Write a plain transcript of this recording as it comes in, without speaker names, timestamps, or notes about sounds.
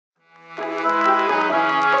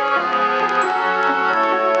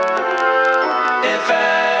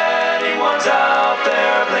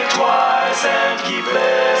twice and keep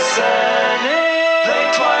listening.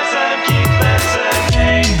 Think twice and keep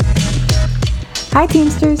listening. Hi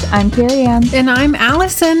Teamsters, I'm Carrie Ann. And I'm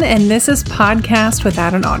Allison, and this is Podcast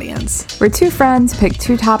Without an Audience. We're two friends, pick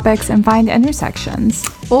two topics, and find intersections.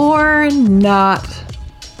 Or not.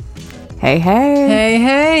 Hey, hey.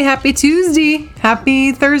 Hey, happy Tuesday.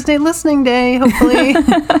 Happy Thursday listening day, hopefully.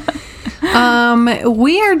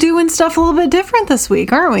 We are doing stuff a little bit different this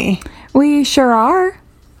week, aren't we? We sure are.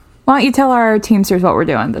 Why don't you tell our Teamsters what we're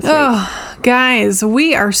doing this week? Oh, guys,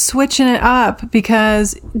 we are switching it up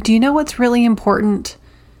because do you know what's really important?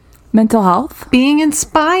 Mental health? Being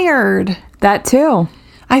inspired. That too.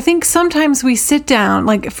 I think sometimes we sit down,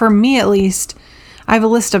 like for me at least, I have a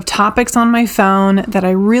list of topics on my phone that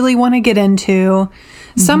I really want to get into,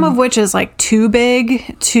 some of which is like too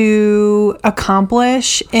big to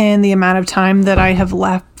accomplish in the amount of time that I have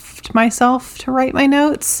left myself to write my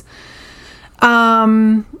notes.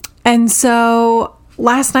 And so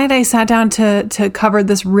last night I sat down to cover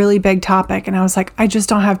this really big topic and I was like, I just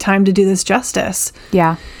don't have time to do this justice.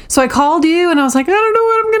 Yeah. So I called you and I was like, I don't know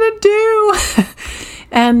what I'm going to do.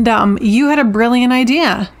 And you had a brilliant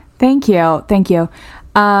idea. Thank you.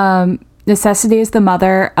 Necessity is the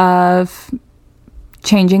mother of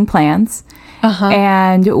changing plans.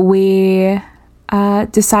 And we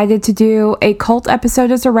decided to do a cult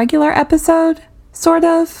episode as a regular episode, sort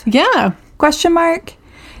of. Yeah. Question mark.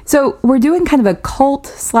 So we're doing kind of a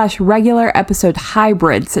cult / regular episode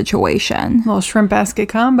hybrid situation. Little shrimp basket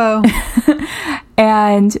combo.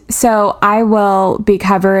 And so I will be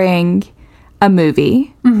covering a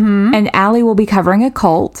movie and Allie will be covering a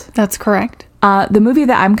cult. That's correct. The movie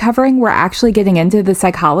that I'm covering, we're actually getting into the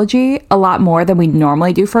psychology a lot more than we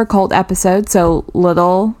normally do for a cult episode. So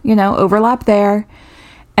little, overlap there.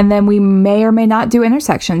 And then we may or may not do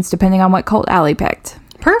intersections depending on what cult Allie picked.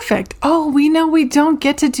 Perfect. Oh, we know we don't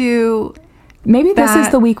get to do... Maybe this is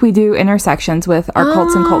the week we do intersections with our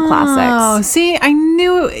cults and cult classics. Oh, see, I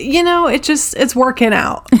knew, it's working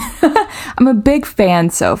out. I'm a big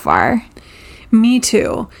fan so far. Me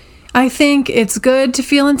too. I think it's good to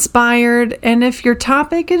feel inspired. And if your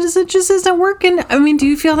topic just isn't working, I mean, do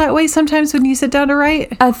you feel that way sometimes when you sit down to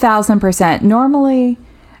write? 1,000%. Normally,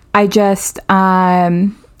 I just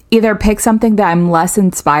either pick something that I'm less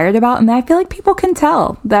inspired about, and I feel like people can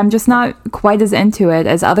tell that I'm just not quite as into it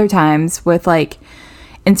as other times with like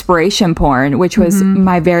inspiration porn, which was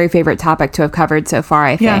my very favorite topic to have covered so far,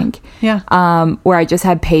 I think. Yeah. Where I just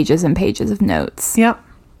had pages and pages of notes. Yep.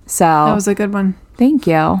 So that was a good one. Thank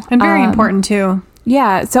you. And very important too.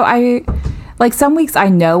 Yeah. So I, like some weeks I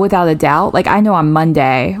know without a doubt, like I know on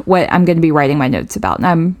Monday what I'm going to be writing my notes about, and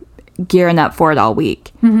I'm gearing up for it all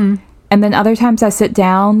week. And then other times I sit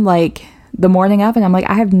down like the morning of and I'm like,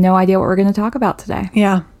 I have no idea what we're going to talk about today.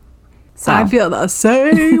 Yeah. So I feel the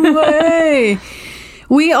same way.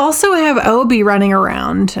 We also have Obi running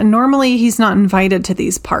around, and normally he's not invited to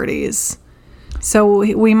these parties. So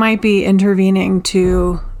we might be intervening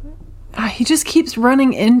to... he just keeps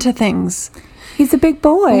running into things. He's a big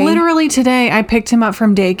boy. Literally today, I picked him up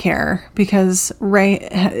from daycare because Ray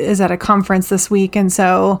is at a conference this week, and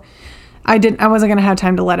so I wasn't going to have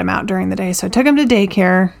time to let him out during the day. So I took him to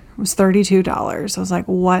daycare. It was $32. I was like,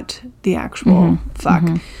 what the actual fuck?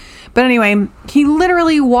 But anyway, he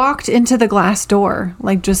literally walked into the glass door,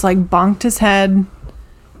 like just like bonked his head,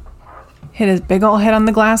 hit his big old head on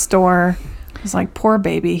the glass door. I was like, poor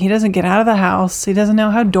baby. He doesn't get out of the house. He doesn't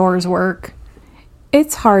know how doors work.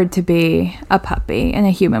 It's hard to be a puppy in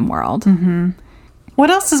a human world.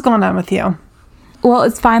 What else is going on with you? Well,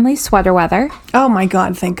 it's finally sweater weather. Oh my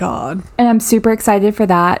God, thank God. And I'm super excited for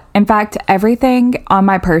that. In fact, everything on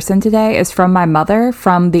my person today is from my mother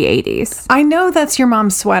from the 80s. I know that's your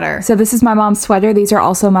mom's sweater. So this is my mom's sweater. These are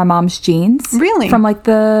also my mom's jeans. Really? From like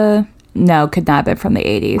could not have been from the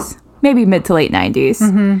 80s. Maybe mid to late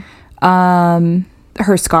 90s.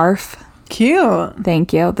 Her scarf. Cute.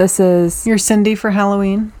 Thank you. This is... Your Cindy for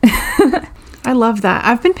Halloween. I love that.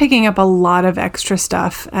 I've been picking up a lot of extra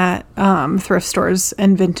stuff at thrift stores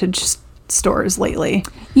and vintage stores lately.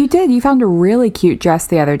 You did. You found a really cute dress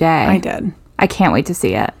the other day. I did. I can't wait to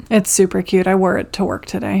see it. It's super cute. I wore it to work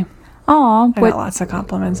today. Aw. I got lots of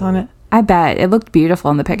compliments on it. I bet. It looked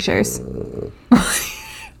beautiful in the pictures.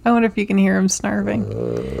 I wonder if you can hear him snarving.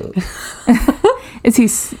 Is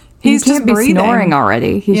he... He's can't just be breathing. snoring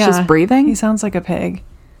already. He's just breathing? He sounds like a pig.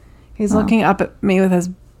 He's looking up at me with his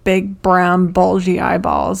big brown bulgy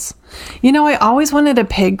eyeballs. I always wanted a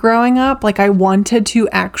pig growing up. Like I wanted to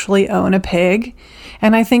actually own a pig.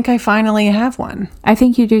 And I think I finally have one. I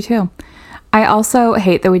think you do too. I also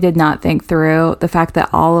hate that we did not think through the fact that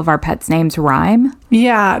all of our pets' names rhyme.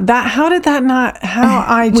 Yeah, how did that not, how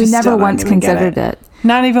I just We never still don't once even get considered it.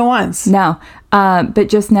 Not even once. No. But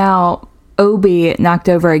just now, Obi knocked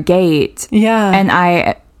over a gate. Yeah. And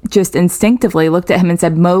I just instinctively looked at him and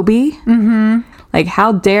said, Moby. Mm-hmm. Like,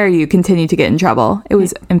 how dare you continue to get in trouble? It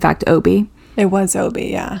was, in fact, Obi It was Obi,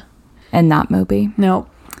 yeah. and not Moby. Nope.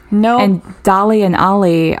 And Dolly and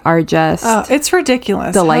Ollie are just... Oh, it's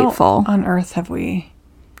ridiculous. Delightful. How on earth have we...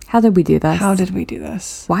 How did we do this? How did we do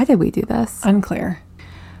this? Why did we do this? Unclear.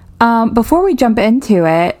 Before we jump into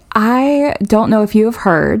it, I don't know if you have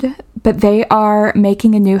heard, but they are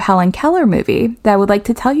making a new Helen Keller movie that I would like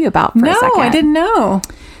to tell you about for a second. No, I didn't know.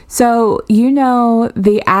 So, you know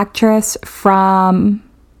the actress from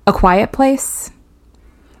A Quiet Place?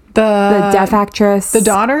 The deaf actress. The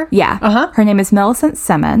daughter? Yeah. Uh-huh. Her name is Millicent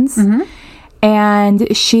Simmons. Mm-hmm.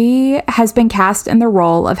 And she has been cast in the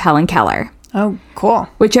role of Helen Keller, Oh, cool.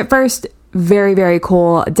 which at first, very, very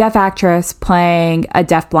cool. Deaf actress playing a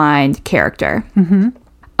deafblind character. Mm-hmm.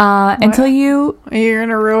 Until you... You're going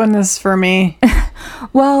to ruin this for me.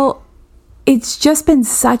 Well, it's just been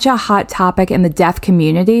such a hot topic in the deaf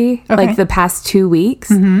community, like the past 2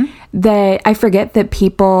 weeks, that I forget that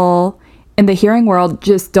people in the hearing world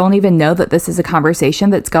just don't even know that this is a conversation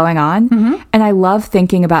that's going on. And I love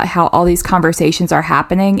thinking about how all these conversations are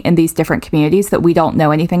happening in these different communities that we don't know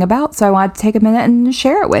anything about. So I wanted to take a minute and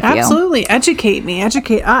share it with you. Absolutely. Educate me.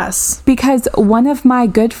 Educate us. Because one of my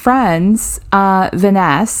good friends,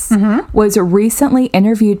 Vanessa, was recently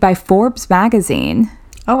interviewed by Forbes magazine.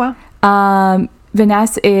 Oh, wow.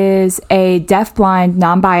 Vanessa is a deafblind,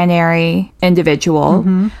 non-binary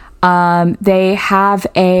individual.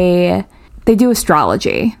 They do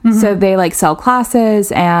astrology. So they like sell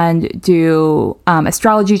classes and do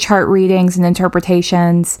astrology chart readings and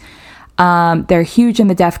interpretations. They're huge in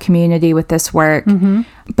the deaf community with this work.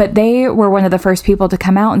 But they were one of the first people to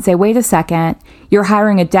come out and say, wait a second, you're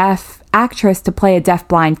hiring a deaf actress to play a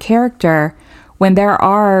deafblind character when there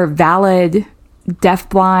are valid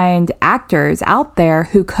deafblind actors out there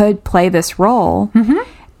who could play this role.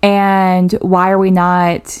 And why are we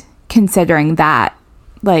not considering that,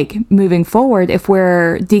 like, moving forward? If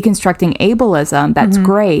we're deconstructing ableism, that's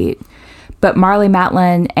great. But Marlee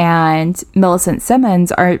Matlin and Millicent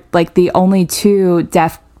Simmons are like the only two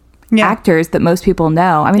deaf actors that most people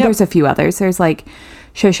know. I mean, there's a few others. There's like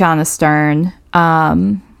Shoshana Stern,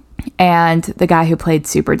 and the guy who played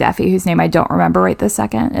Super Deafy, whose name I don't remember right this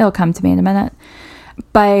second. It'll come to me in a minute.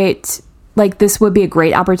 But like, this would be a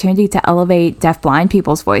great opportunity to elevate deafblind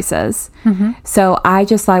people's voices. So I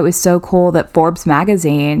just thought it was so cool that Forbes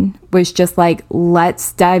magazine was just like,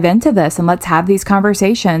 let's dive into this and let's have these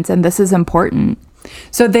conversations. And this is important.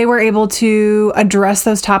 So they were able to address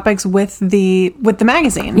those topics with the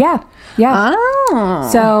magazine. Yeah. Yeah. Oh.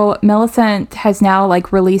 So Millicent has now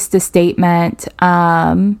like released a statement,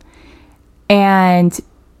 and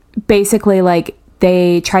basically like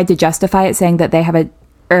they tried to justify it, saying that they have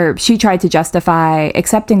she tried to justify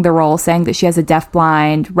accepting the role, saying that she has a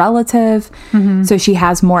deafblind relative, so she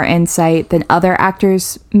has more insight than other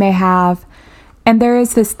actors may have. And there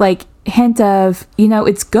is this like hint of, you know,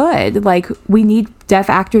 it's good. Like, we need deaf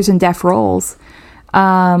actors in deaf roles.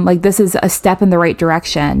 Like, this is a step in the right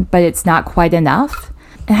direction, but it's not quite enough.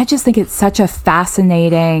 And I just think it's such a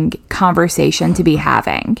fascinating conversation to be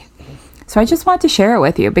having. So I just wanted to share it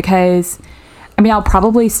with you because, I mean, I'll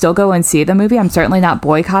probably still go and see the movie. I'm certainly not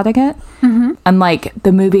boycotting it. Unlike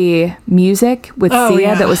the movie Music with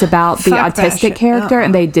Sia that was about the autistic character,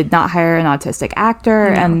 and they did not hire an autistic actor.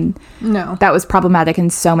 And that was problematic in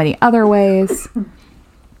so many other ways.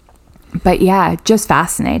 But yeah, just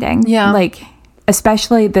fascinating. Yeah. Like,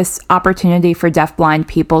 especially this opportunity for deafblind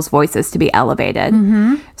people's voices to be elevated.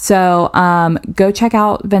 So go check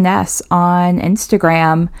out Vanessa on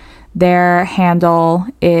Instagram. Their handle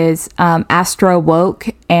is Astro Woke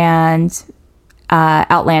and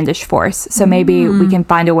Outlandish Force. So maybe we can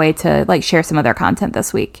find a way to like share some of their content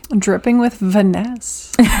this week. Dripping with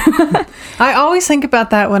Vanessa. I always think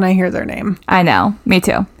about that when I hear their name. I know. Me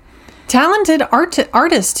too. Talented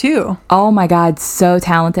artist too. Oh my God, so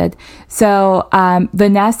talented. So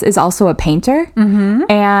Vanessa is also a painter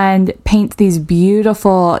and paints these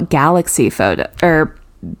beautiful galaxy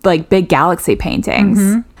like big galaxy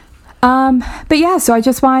paintings. But yeah, so I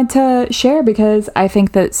just wanted to share because I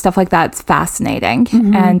think that stuff like that's fascinating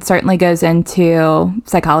and certainly goes into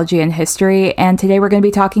psychology and history. And today we're going to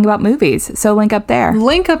be talking about movies. So link up there.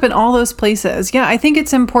 Link up in all those places. Yeah, I think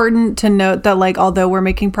it's important to note that, like, although we're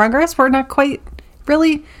making progress, we're not quite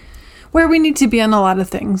really where we need to be on a lot of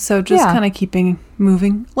things. So just kind of keeping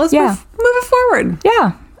moving. Let's move it forward.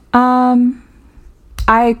 Yeah.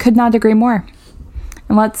 I could not agree more.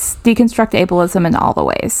 And let's deconstruct ableism in all the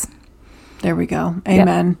ways. There we go.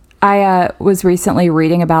 Amen. I was recently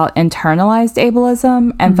reading about internalized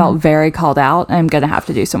ableism and felt very called out. I'm going to have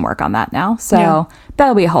to do some work on that now. So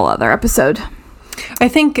that'll be a whole other episode. I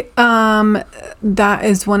think that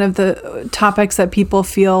is one of the topics that people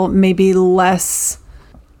feel maybe less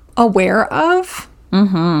aware of.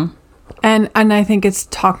 Mm-hmm. And I think it's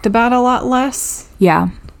talked about a lot less. Yeah.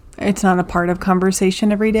 It's not a part of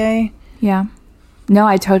conversation every day. Yeah. No,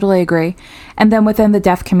 I totally agree. And then within the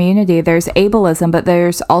deaf community, there's ableism, but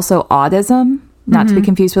there's also autism, not to be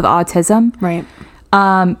confused with autism. Right.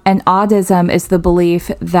 And autism is the belief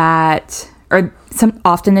that, or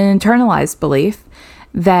often an internalized belief,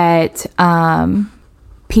 that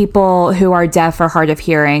people who are deaf or hard of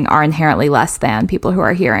hearing are inherently less than people who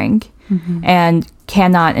are hearing and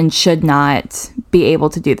cannot and should not be able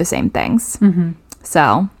to do the same things.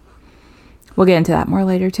 So we'll get into that more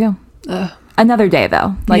later too. Another day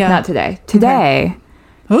though, not today. Today,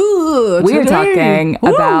 we're talking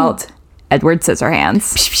about Edward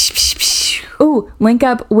Scissorhands. Ooh, link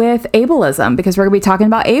up with ableism because we're going to be talking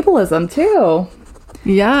about ableism too.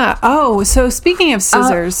 Yeah. Oh, so speaking of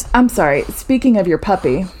scissors. I'm sorry. Speaking of your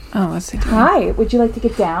puppy. Oh, what's he doing? Hi. Would you like to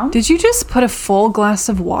get down? Did you just put a full glass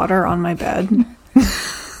of water on my bed?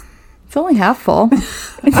 It's only half full.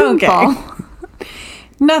 It's Okay. full.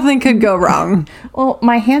 Nothing could go wrong. Well,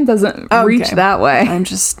 my hand doesn't reach that way. I'm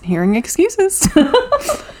just hearing excuses.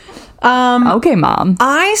 Okay, Mom.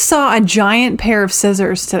 I saw a giant pair of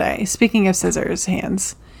scissors today. Speaking of scissors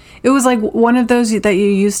hands. It was like one of those that you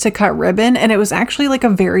use to cut ribbon, and it was actually like a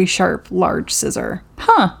very sharp, large scissor.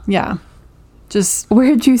 Huh. Yeah. Just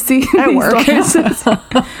Where'd you see at these work. large scissors?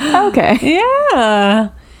 Okay. Yeah.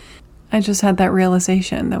 I just had that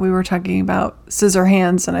realization that we were talking about scissor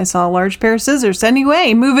hands, and I saw a large pair of scissors.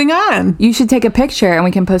 Anyway, moving on. You should take a picture and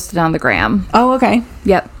we can post it on the gram. Oh, okay.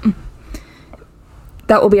 Yep.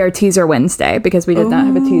 That will be our teaser Wednesday because we did not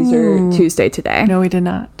have a teaser Tuesday today. No, we did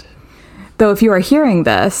not. Though if you are hearing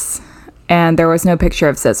this and there was no picture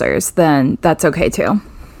of scissors, then that's okay too.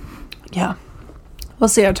 Yeah. We'll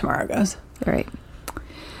see how tomorrow goes. All right.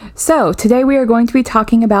 So today we are going to be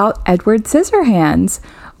talking about Edward Scissorhands,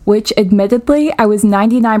 which admittedly I was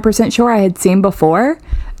 99% sure I had seen before,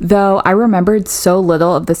 though I remembered so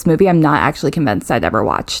little of this movie, I'm not actually convinced I'd ever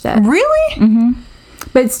watched it. Really?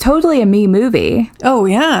 But it's totally a me movie, Oh,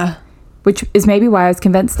 yeah. which is maybe why I was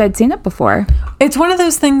convinced I'd seen it before. It's one of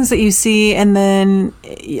those things that you see and then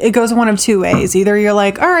it goes one of two ways. Either you're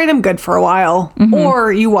like, all right, I'm good for a while,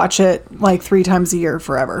 or you watch it like 3 times a year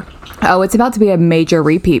forever. Oh, it's about to be a major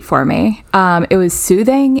repeat for me. It was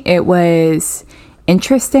soothing. It was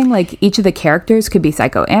interesting. Like each of the characters could be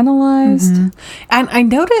psychoanalyzed. And I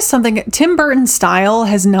noticed something. Tim Burton's style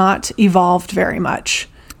has not evolved very much.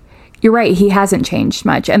 You're right. He hasn't changed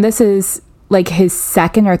much. And this is like his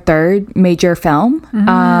second or third major film.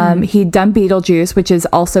 He'd done Beetlejuice, which is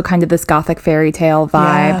also kind of this gothic fairy tale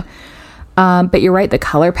vibe. But you're right. The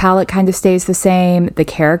color palette kind of stays the same. The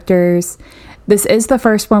characters. This is the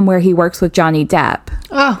first one where he works with Johnny Depp.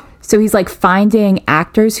 Oh, So he's like finding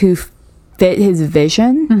actors who fit his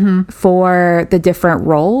vision for the different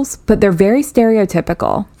roles, but they're very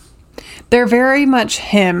stereotypical. they're very much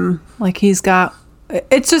him. Like he's got,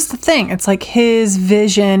 it's just the thing. It's like his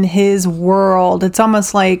vision, his world. It's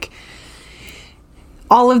almost like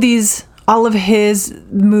all of his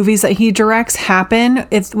movies that he directs happen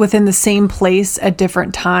it's within the same place at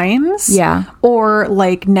different times. Yeah. Or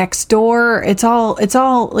like next door. It's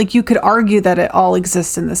all like you could argue that it all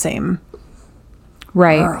exists in the same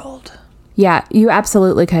Right. world. Yeah, you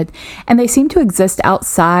absolutely could. And they seem to exist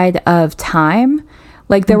outside of time.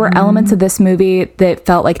 Like there were elements of this movie that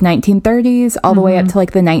felt like 1930s all the way up to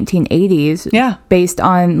like the 1980s. Yeah. Based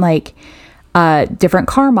on like different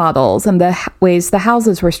car models and the ways the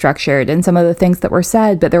houses were structured and some of the things that were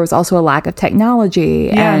said. But there was also a lack of technology.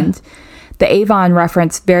 Yeah. And the Avon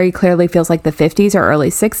reference very clearly feels like the 50s or early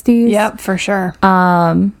 60s. Yep, for sure.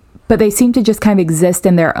 But they seem to just kind of exist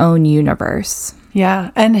in their own universe.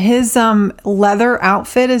 Yeah. And his leather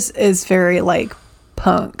outfit is very like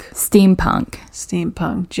punk. Steampunk.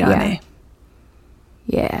 Johnny.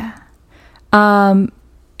 Yeah.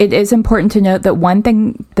 It is important to note that one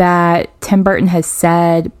thing that Tim Burton has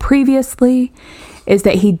said previously is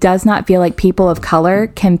that he does not feel like people of color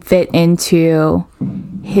can fit into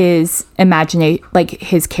his imagination, like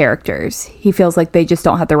his characters. He feels like they just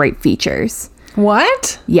don't have the right features.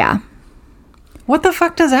 What? Yeah. What the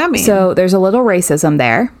fuck does that mean? So there's a little racism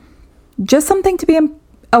there. Just something to be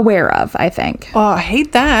aware of, I think. Oh, I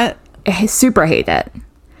hate that. I super hate it.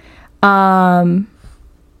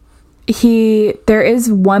 there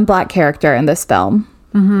is one black character in this film.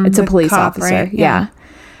 It's a police cop, officer. right? Yeah.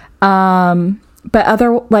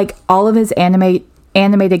 But all of his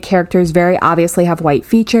animated characters very obviously have white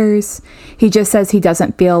features. He just says he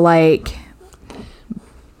doesn't feel like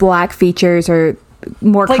black features are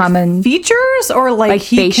more Like common. features, or like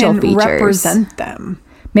he facial can features. represent them?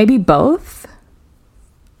 Maybe both.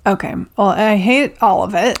 Okay. Well, I hate all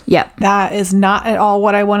of it. Yep. That is not at all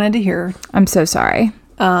what I wanted to hear. I'm so sorry.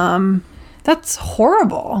 That's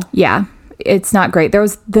horrible. Yeah, it's not great. There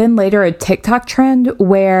was then later a TikTok trend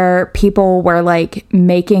where people were like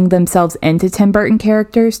making themselves into Tim Burton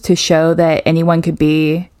characters to show that anyone could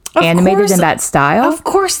be animated course- in that style. Of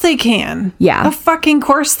course they can. Yeah. Of fucking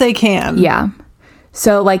course they can. Yeah.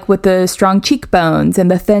 So like with the strong cheekbones and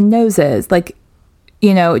the thin noses, like,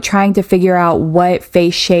 you know, trying to figure out what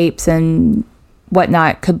face shapes and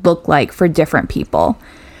whatnot could look like for different people.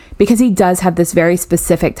 Because he does have this very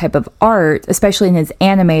specific type of art, especially in his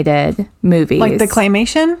animated movies. Like the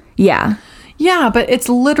claymation? Yeah. Yeah, but it's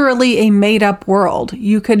literally a made up world.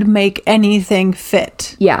 You could make anything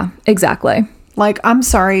fit. Yeah, exactly. Like, I'm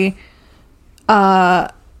sorry. Yeah.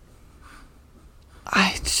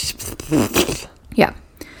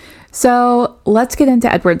 So let's get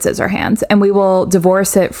into Edward Scissorhands, and we will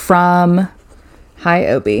divorce it from... Hi,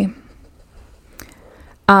 Obi.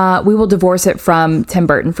 We will divorce it from Tim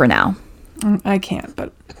Burton for now. I can't,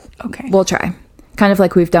 but okay. We'll try. Kind of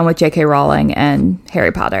like we've done with J.K. Rowling and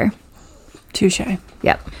Harry Potter. Touche.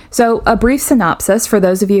 Yep. So a brief synopsis for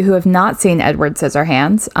those of you who have not seen Edward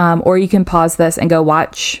Scissorhands, or you can pause this and go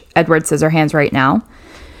watch Edward Scissorhands right now.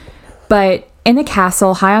 But in a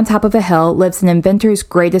castle high on top of a hill lives an inventor's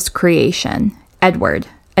greatest creation, Edward,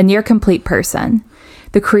 a near complete person.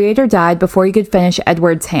 The creator died before he could finish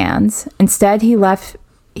Edward's hands. Instead, he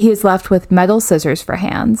is left with metal scissors for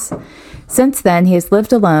hands. Since then, he has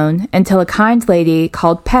lived alone until a kind lady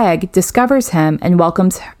called Peg discovers him and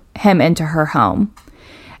welcomes him into her home.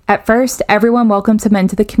 At first, everyone welcomes him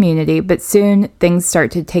into the community, but soon things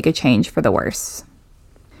start to take a change for the worse.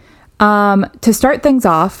 To start things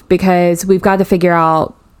off, because we've got to figure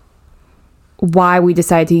out why we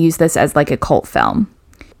decided to use this as like a cult film.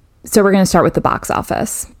 So we're going to start with the box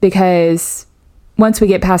office, because once we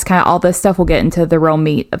get past kind of all this stuff, we'll get into the real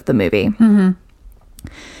meat of the movie. Mm-hmm.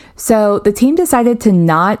 So the team decided to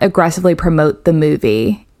not aggressively promote the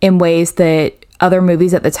movie in ways that other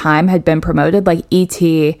movies at the time had been promoted. Like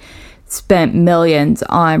E.T. spent millions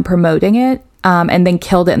on promoting it and then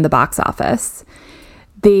killed it in the box office.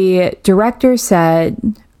 The director said,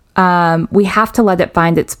 we have to let it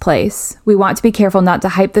find its place. We want to be careful not to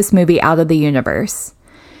hype this movie out of the universe.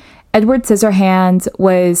 Edward Scissorhands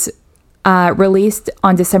was released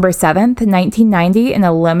on December 7th, 1990 in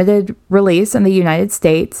a limited release in the United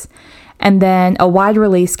States. And then a wide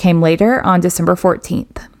release came later on December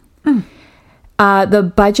 14th.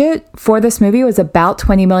 The budget for this movie was about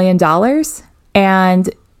 $20 million.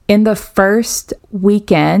 And in the first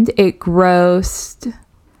weekend, it grossed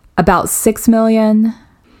about $6 million.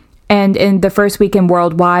 And in the first weekend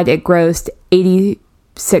worldwide, it grossed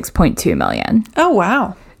 $86.2 million. Oh,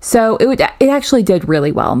 wow. So it actually did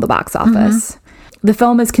really well in the box office. The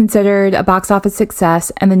film is considered a box office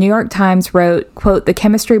success, and the New York Times wrote, quote, "The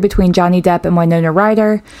chemistry between Johnny Depp and Winona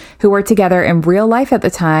Ryder, who were together in real life at the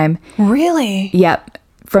time." Really? Yep.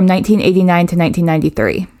 From 1989 to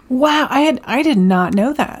 1993. Wow. I did not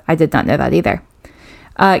know that. I did not know that either.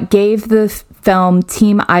 Gave the film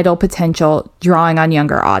teen idol potential, drawing on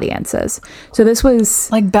younger audiences. So this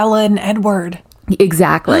was... Like Bella and Edward.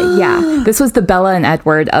 Exactly. Yeah. This was the Bella and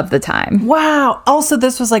Edward of the time. Wow. Also,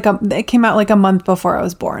 this was it came out like a month before I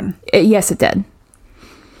was born. Yes, it did.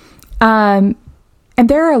 And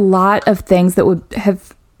there are a lot of things that would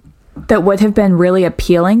have been really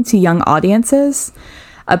appealing to young audiences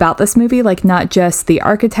about this movie, like not just the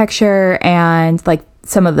architecture and like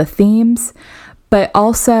some of the themes, but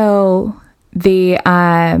also the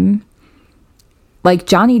like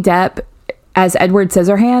Johnny Depp as Edward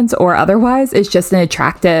Scissorhands or otherwise is just an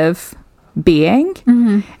attractive being.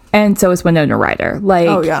 Mm-hmm. And so is Winona Ryder. Like,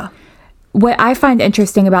 Oh, yeah. What I find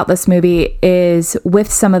interesting about this movie is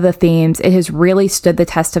with some of the themes, it has really stood the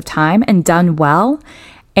test of time and done well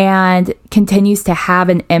and continues to have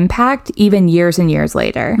an impact even years and years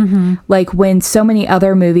later. Mm-hmm. Like when so many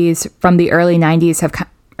other movies from the early 90s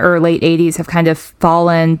or late 80s have kind of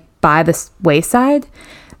fallen by the wayside,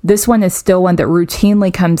 this one is still one that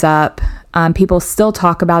routinely comes up. People still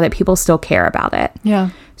talk about it. People still care about it.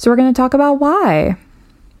 Yeah. So we're going to talk about why.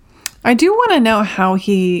 I do want to know how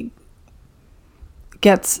he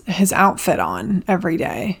gets his outfit on every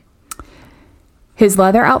day. His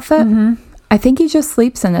leather outfit? Mm-hmm. I think he just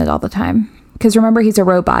sleeps in it all the time. Because remember, he's a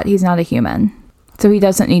robot. He's not a human. So he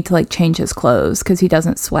doesn't need to like change his clothes because he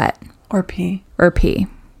doesn't sweat. Or pee.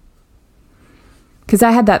 Because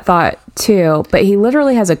I had that thought too, but he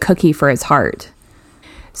literally has a cookie for his heart.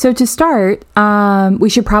 So to start, we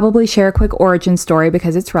should probably share a quick origin story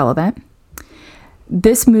because it's relevant.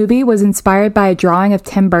 This movie was inspired by a drawing of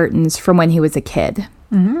Tim Burton's from when he was a kid.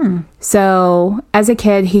 So as a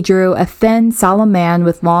kid, he drew a thin, solemn man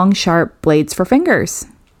with long, sharp blades for fingers.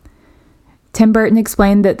 Tim Burton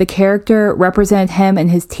explained that the character represented him in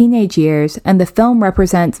his teenage years, and the film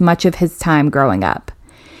represents much of his time growing up.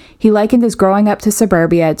 He likened his growing up to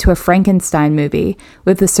suburbia to a Frankenstein movie,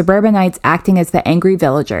 with the suburbanites acting as the angry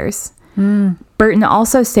villagers. Burton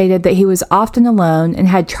also stated that he was often alone and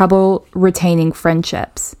had trouble retaining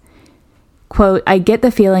friendships. Quote, I get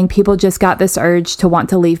the feeling people just got this urge to want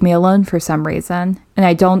to leave me alone for some reason, and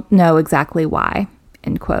I don't know exactly why,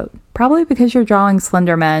 end quote. Probably because you're drawing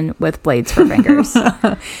slender men with blades for fingers.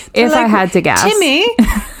 If I had to guess. Timmy,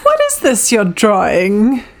 what is this you're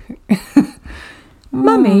drawing?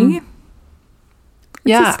 Mummy.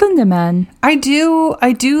 It's a slender man. I do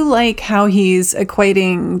like how he's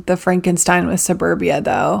equating the Frankenstein with suburbia,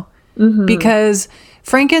 though. Because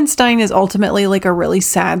Frankenstein is ultimately like a really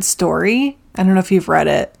sad story. I don't know if you've read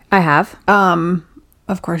it. I have.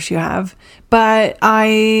 Of course you have. But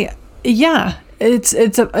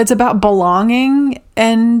it's about belonging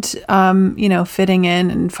and fitting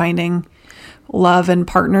in and finding love and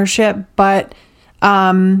partnership. But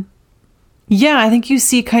I think you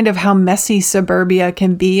see kind of how messy suburbia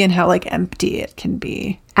can be and how like empty it can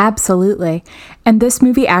be. Absolutely. And this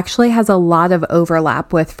movie actually has a lot of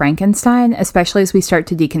overlap with Frankenstein, especially as we start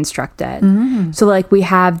to deconstruct it. So like we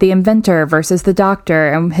have the inventor versus the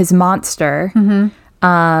doctor and his monster.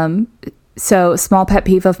 So small pet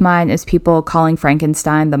peeve of mine is people calling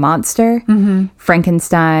Frankenstein the monster.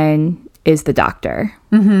 Frankenstein is the doctor.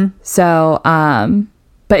 So,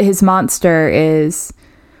 but his monster is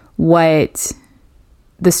what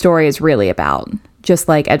the story is really about. Just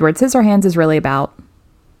like Edward Scissorhands is really about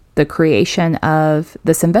the creation of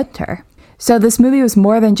this inventor. So this movie was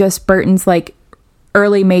more than just Burton's like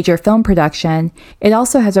early major film production. It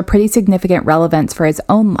also has a pretty significant relevance for his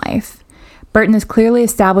own life. Burton is clearly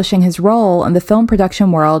establishing his role in the film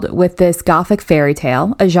production world with this gothic fairy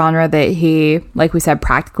tale, a genre that he, like we said,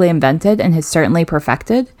 practically invented and has certainly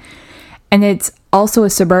perfected. And it's also a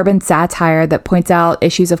suburban satire that points out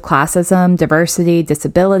issues of classism, diversity,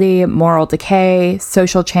 disability, moral decay,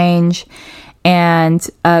 social change, and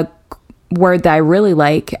a word that I really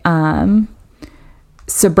like,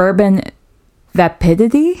 suburban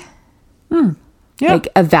vapidity. Yeah. Like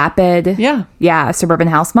a vapid. Yeah. Suburban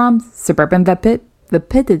house mom. Suburban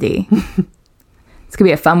vapidity. It's going to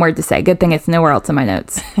be a fun word to say. Good thing it's nowhere else in my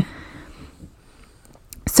notes.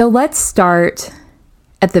 So let's start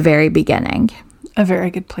at the very beginning. A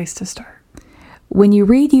very good place to start. When you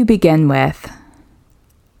read, you begin with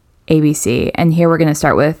ABC. And here we're going to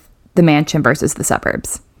start with the mansion versus the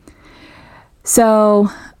suburbs. So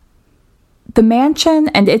the mansion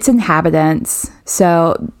and its inhabitants,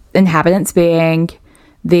 so inhabitants being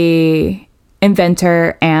the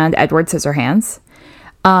inventor and Edward Scissorhands,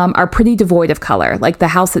 are pretty devoid of color. Like the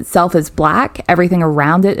house itself is black. Everything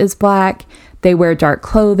around it is black. They wear dark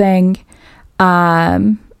clothing.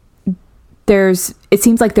 It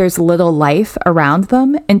seems like there's little life around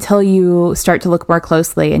them until you start to look more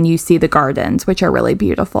closely and you see the gardens, which are really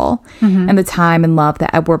beautiful, and the time and love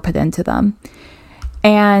that Edward put into them.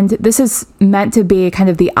 And this is meant to be kind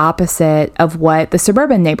of the opposite of what the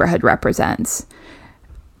suburban neighborhood represents.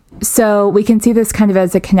 So we can see this kind of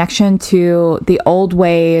as a connection to the old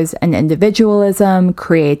ways and individualism,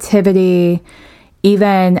 creativity,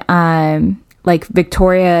 even like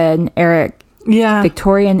Victorian era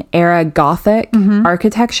Gothic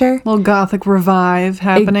architecture. Little Gothic revive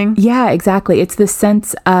happening. Yeah, exactly. It's the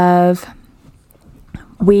sense of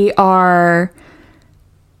we are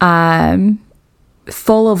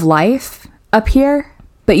full of life up here,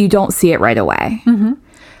 but you don't see it right away.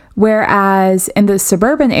 Whereas in the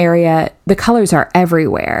suburban area, the colors are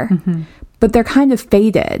everywhere, but they're kind of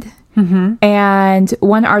faded. And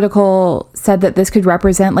one article said that this could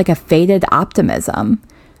represent like a faded optimism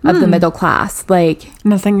of the middle class. Like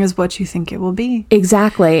nothing is what you think it will be.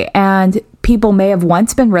 Exactly. And people may have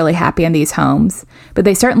once been really happy in these homes, but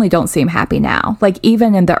they certainly don't seem happy now. Like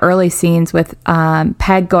even in the early scenes with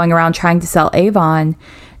Peg going around trying to sell Avon,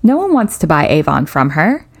 no one wants to buy Avon from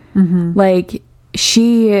her. Like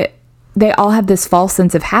they all have this false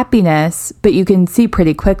sense of happiness, but you can see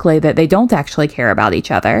pretty quickly that they don't actually care about each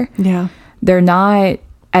other. Yeah. They're not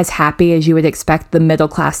as happy as you would expect the middle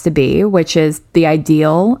class to be, which is the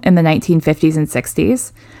ideal in the 1950s and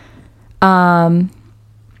 60s.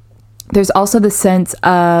 There's also the sense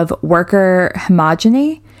of worker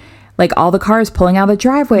homogeny, like all the cars pulling out of the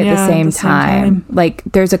driveway at the same time. Like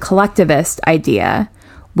there's a collectivist idea.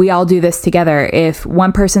 We all do this together. If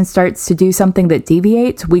one person starts to do something that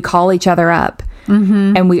deviates, we call each other up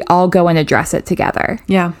and we all go and address it together.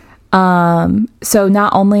 Yeah. So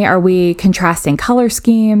not only are we contrasting color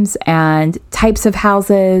schemes and types of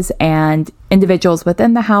houses and individuals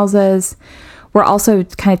within the houses, we're also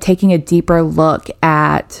kind of taking a deeper look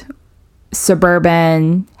at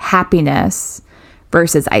suburban happiness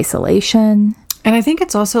versus isolation. And I think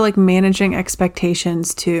it's also like managing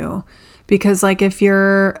expectations too, because like if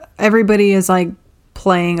everybody is like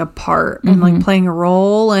playing a part and like playing a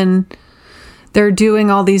role and they're doing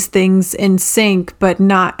all these things in sync, but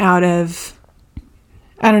not out of,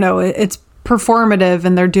 I don't know, it's performative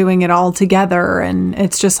and they're doing it all together and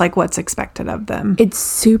it's just like what's expected of them. It's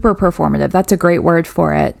super performative. That's a great word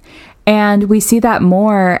for it. And we see that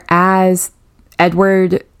more as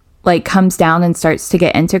Edward like comes down and starts to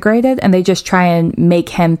get integrated and they just try and make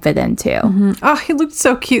him fit into. Oh, he looked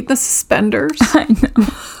so cute, the suspenders. I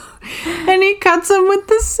know. And he cuts them with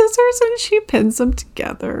the scissors and she pins them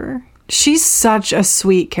together. She's such a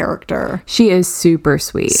sweet character. She is super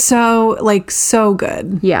sweet. So, like, so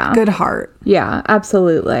good. Yeah. Good heart. Yeah,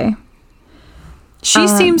 absolutely. She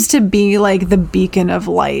seems to be like the beacon of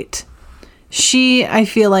light. She, I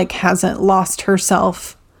feel like, hasn't lost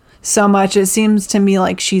herself so much. It seems to me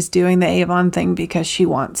like she's doing the Avon thing because she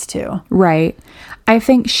wants to. Right. I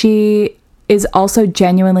think she is also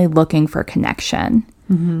genuinely looking for connection.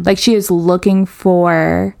 Like she is looking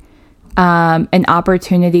for an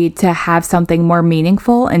opportunity to have something more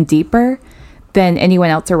meaningful and deeper than anyone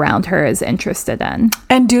else around her is interested in.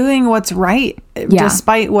 And doing what's right,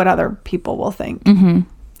 despite what other people will think.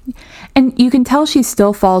 And you can tell she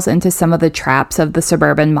still falls into some of the traps of the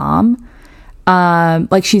suburban mom.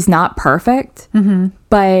 Like she's not perfect,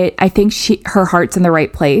 but I think her heart's in the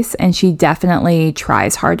right place and she definitely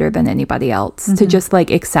tries harder than anybody else to just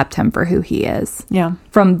like accept him for who he is. Yeah.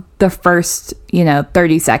 From the first,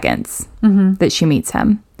 30 seconds that she meets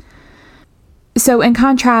him. So in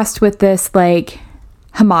contrast with this like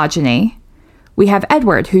homogeny, we have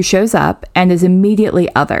Edward who shows up and is immediately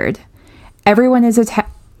othered.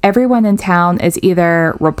 Everyone in town is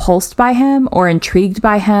either repulsed by him or intrigued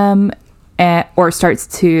by him or starts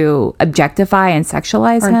to objectify and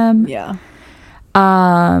sexualize him. Yeah.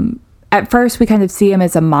 At first, we kind of see him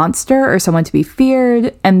as a monster or someone to be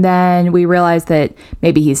feared. And then we realize that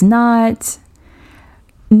maybe he's not.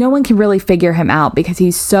 No one can really figure him out because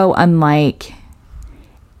he's so unlike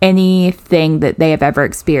anything that they have ever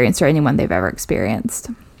experienced or anyone they've ever experienced.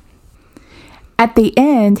 At the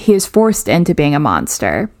end, he is forced into being a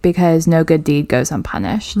monster because no good deed goes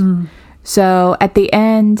unpunished. So at the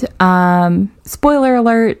end, spoiler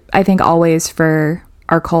alert, I think always for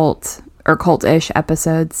our cult or cult-ish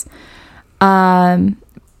episodes. But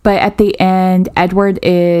at the end, Edward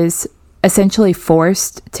is essentially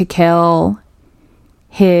forced to kill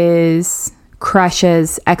his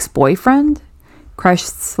crush's ex-boyfriend,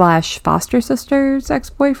 crush/foster sister's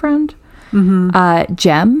ex-boyfriend,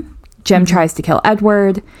 Jem. Jem tries to kill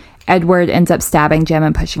Edward. Edward ends up stabbing Jem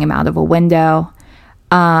and pushing him out of a window.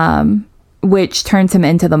 Which turns him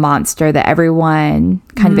into the monster that everyone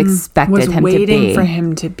kind of expected him to be. Was waiting for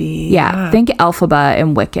him to be. Yeah. Think Elphaba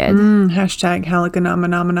and Wicked. Hashtag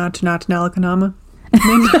halikanama.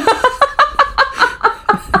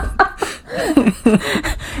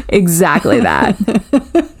 Exactly that.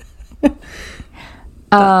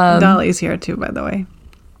 Dolly's here too, by the way.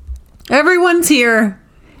 Everyone's here.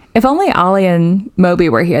 If only Ollie and Moby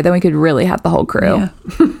were here, then we could really have the whole crew.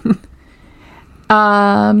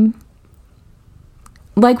 Yeah.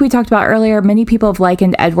 Like we talked about earlier, many people have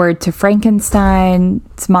likened Edward to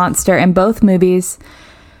Frankenstein's monster. In both movies,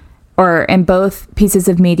 or in both pieces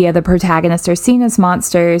of media, the protagonists are seen as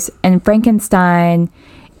monsters. In Frankenstein,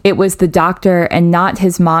 it was the doctor and not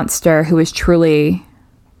his monster who was truly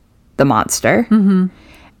the monster.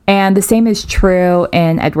 And the same is true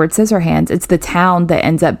in Edward Scissorhands. It's the town that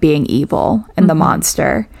ends up being evil and the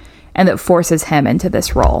monster, and that forces him into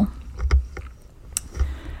this role.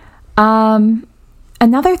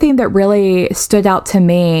 Another theme that really stood out to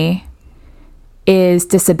me is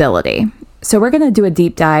disability. So we're going to do a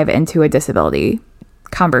deep dive into a disability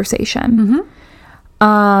conversation.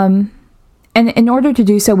 And in order to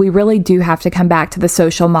do so, we really do have to come back to the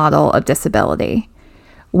social model of disability.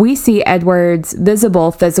 We see Edward's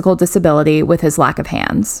visible physical disability with his lack of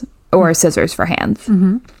hands or scissors for hands.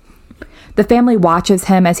 The family watches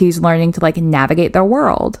him as he's learning to like navigate their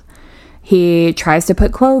world. He tries to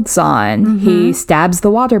put clothes on. He stabs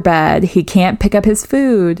the waterbed. He can't pick up his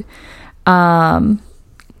food. All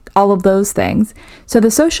of those things. So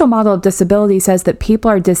the social model of disability says that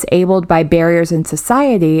people are disabled by barriers in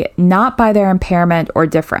society, not by their impairment or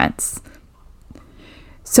difference.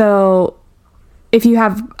 So if you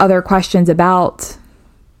have other questions about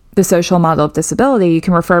the social model of disability, you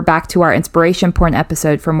can refer back to our inspiration porn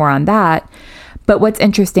episode for more on that. But what's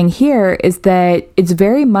interesting here is that it's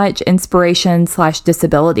very much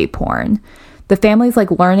inspiration/disability porn. The family's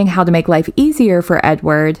like learning how to make life easier for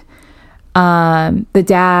Edward. The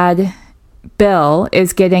dad, Bill,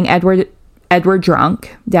 is getting Edward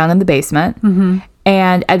drunk down in the basement.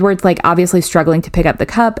 And Edward's like obviously struggling to pick up the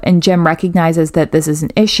cup, and Jim recognizes that this is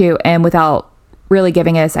an issue, and without really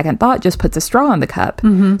giving it a second thought, just puts a straw in the cup.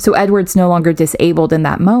 So Edward's no longer disabled in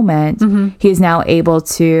that moment. He is now able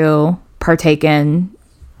to partake in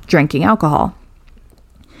drinking alcohol.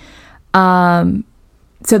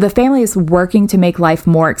 So the family is working to make life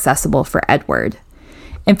more accessible for Edward.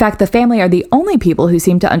 In fact, the family are the only people who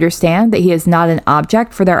seem to understand that he is not an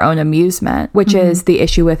object for their own amusement, which is the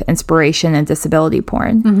issue with inspiration and disability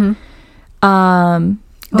porn.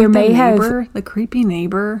 There may have the creepy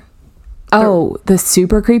neighbor. Oh, the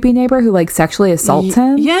super creepy neighbor who like sexually assaults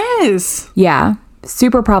him? Yes. Yeah.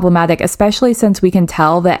 Super problematic, especially since we can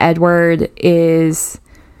tell that Edward is,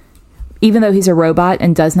 even though he's a robot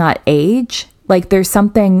and does not age, like there's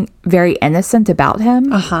something very innocent about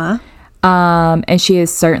him. And she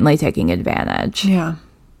is certainly taking advantage. Yeah.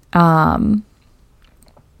 And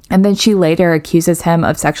then she later accuses him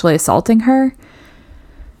of sexually assaulting her,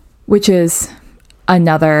 which is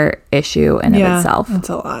another issue in of itself. That's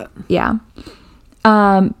a lot. Yeah.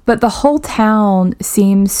 But the whole town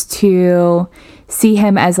seems to see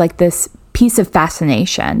him as like this piece of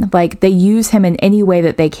fascination. Like they use him in any way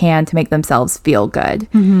that they can to make themselves feel good,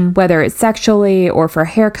 whether it's sexually or for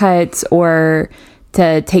haircuts or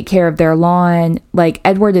to take care of their lawn. Like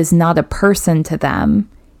Edward is not a person to them.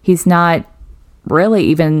 He's not really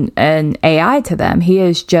even an AI to them. He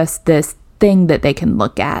is just this thing that they can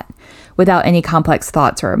look at without any complex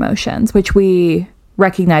thoughts or emotions, which we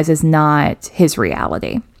recognize as not his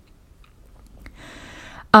reality.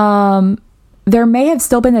 There may have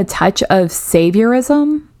still been a touch of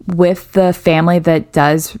saviorism with the family that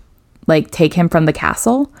does like take him from the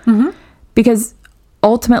castle, because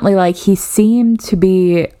ultimately like he seemed to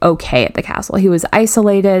be okay at the castle. He was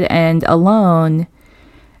isolated and alone,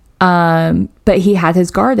 but he had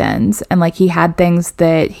his gardens and like he had things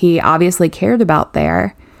that he obviously cared about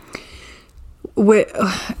there.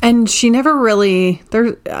 And she never really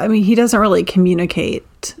he doesn't really communicate.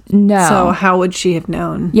 No. So how would she have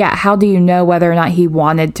known? Yeah. How do you know whether or not he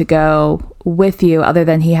wanted to go with you, other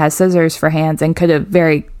than he has scissors for hands and could have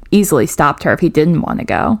very easily stopped her if he didn't want to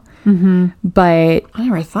go? But I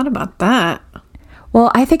never thought about that.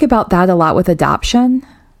 Well, I think about that a lot with adoption.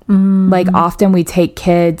 Like often we take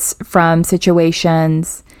kids from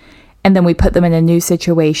situations and then we put them in a new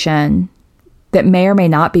situation that may or may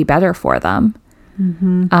not be better for them.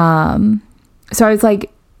 So I was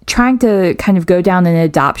like trying to kind of go down an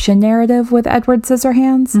adoption narrative with Edward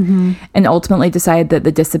Scissorhands, and ultimately decided that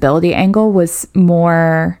the disability angle was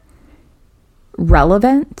more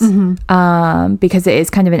relevant, because it is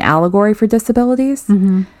kind of an allegory for disabilities.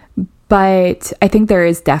 But I think there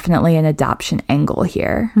is definitely an adoption angle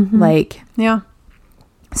here. Like,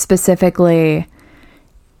 specifically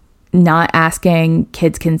not asking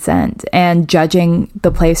kids' consent and judging the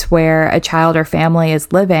place where a child or family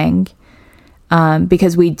is living,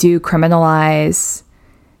 because we do criminalize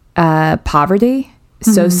poverty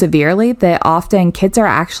so severely that often kids are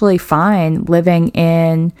actually fine living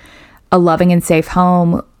in a loving and safe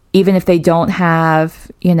home, even if they don't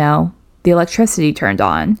have, you know, the electricity turned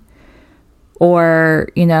on, or,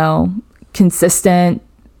 you know,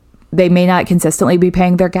 they may not consistently be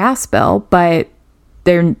paying their gas bill, but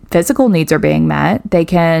their physical needs are being met.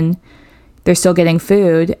 They're still getting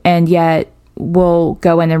food, and yet we'll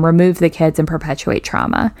go in and remove the kids and perpetuate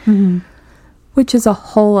trauma, which is a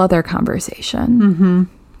whole other conversation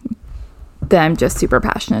that I'm just super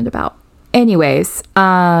passionate about. Anyways,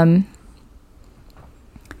 back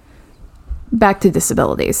to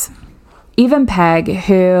disabilities. Even Peg,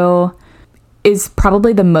 who is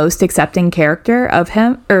probably the most accepting character of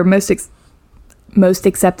him, or most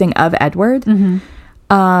accepting of Edward,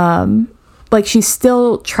 like she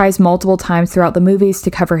still tries multiple times throughout the movies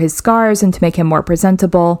to cover his scars and to make him more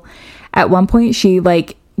presentable. At one point, she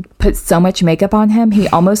like puts so much makeup on him, he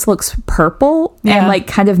almost looks purple and like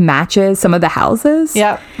kind of matches some of the houses.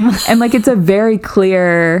 And like it's a very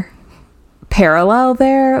clear parallel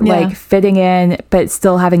there, Yeah. like fitting in, but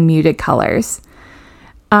still having muted colors.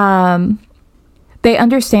 They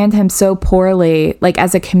understand him so poorly, like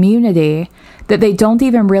as a community, that they don't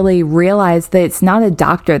even really realize that it's not a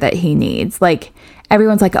doctor that he needs. Like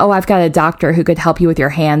everyone's like, oh, I've got a doctor who could help you with your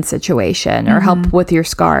hand situation or help with your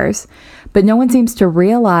scars. But no one seems to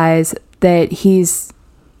realize that he's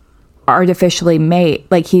artificially made,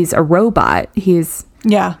 like he's a robot. He's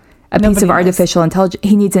Yeah. a piece of artificial intelligence.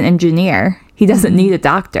 He needs an engineer. He doesn't need a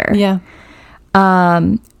doctor. Yeah.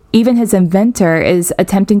 Even his inventor is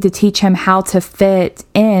attempting to teach him how to fit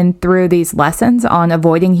in through these lessons on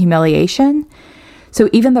avoiding humiliation. So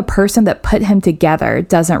even the person that put him together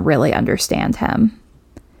doesn't really understand him,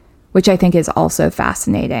 which I think is also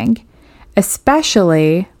fascinating,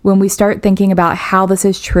 especially when we start thinking about how this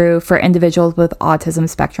is true for individuals with autism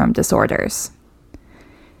spectrum disorders.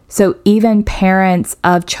 So even parents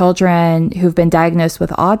of children who've been diagnosed with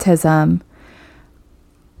autism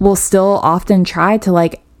will still often try to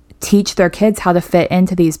like teach their kids how to fit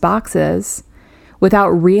into these boxes without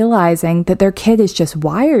realizing that their kid is just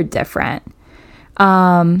wired different.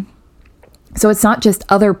 So it's not just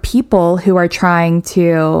other people who are trying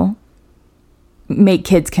to make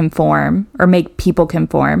kids conform or make people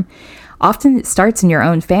conform. Often it starts in your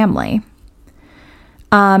own family.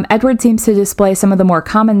 Edward seems to display some of the more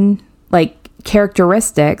common like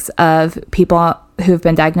characteristics of people who've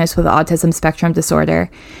been diagnosed with autism spectrum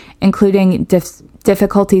disorder, including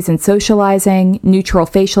difficulties in socializing, neutral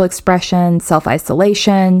facial expression,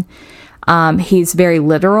 self-isolation. He's very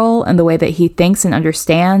literal in the way that he thinks and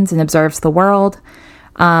understands and observes the world.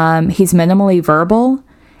 He's minimally verbal,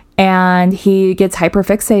 and he gets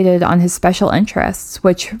hyperfixated on his special interests,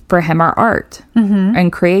 which for him are art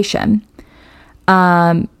and creation.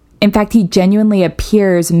 In fact, he genuinely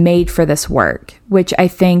appears made for this work, which I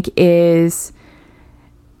think is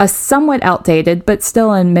a somewhat outdated, but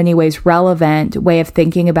still in many ways relevant way of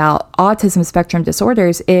thinking about autism spectrum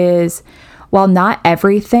disorders is, while not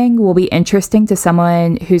everything will be interesting to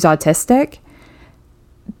someone who's autistic,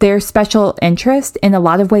 their special interest in a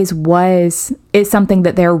lot of ways is something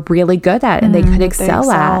that they're really good at and they could excel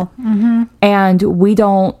at. And we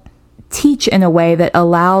don't teach in a way that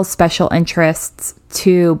allows special interests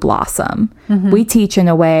to blossom. We teach in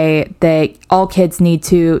a way that all kids need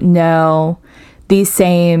to know these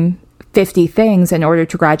same 50 things in order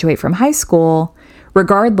to graduate from high school,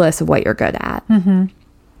 regardless of what you're good at.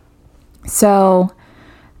 So,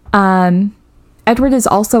 Edward is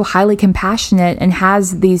also highly compassionate and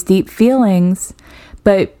has these deep feelings,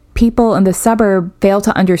 but people in the suburb fail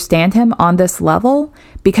to understand him on this level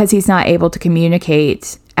because he's not able to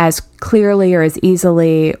communicate as clearly or as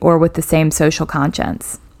easily or with the same social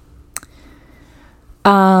conscience.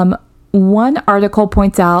 One article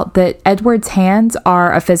points out that Edward's hands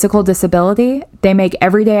are a physical disability. They make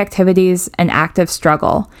everyday activities an active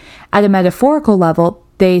struggle. At a metaphorical level,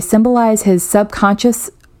 they symbolize his subconscious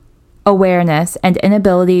awareness and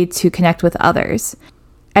inability to connect with others.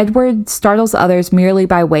 Edward startles others merely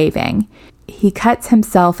by waving. He cuts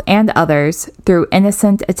himself and others through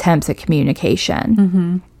innocent attempts at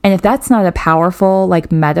communication. And if that's not a powerful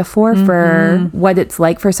like metaphor for what it's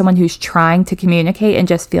like for someone who's trying to communicate and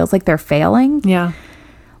just feels like they're failing,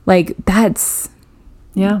 like that's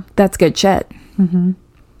good shit.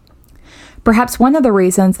 Perhaps one of the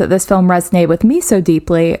reasons that this film resonated with me so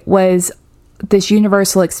deeply was this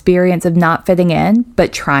universal experience of not fitting in,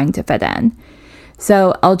 but trying to fit in.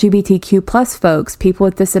 So LGBTQ plus folks, people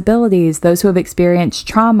with disabilities, those who have experienced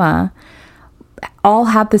trauma, all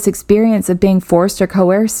have this experience of being forced or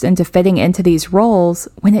coerced into fitting into these roles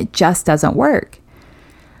when it just doesn't work.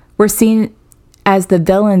 We're seen as the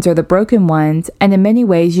villains or the broken ones, and in many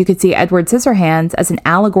ways you could see Edward Scissorhands as an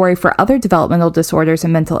allegory for other developmental disorders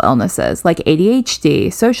and mental illnesses like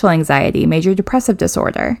ADHD, social anxiety, major depressive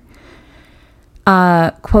disorder.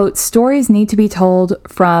 Quote, stories need to be told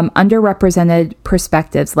from underrepresented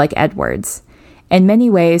perspectives like Edward's. In many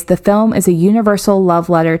ways, the film is a universal love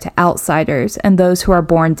letter to outsiders and those who are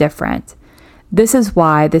born different. This is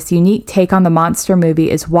why this unique take on the monster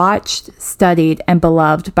movie is watched, studied, and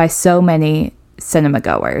beloved by so many cinema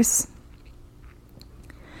goers.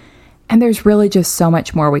 And there's really just so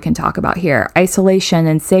much more we can talk about here. Isolation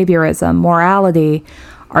and saviorism, morality,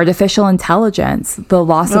 artificial intelligence, the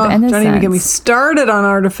loss of innocence. Don't even get me started on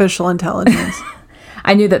artificial intelligence.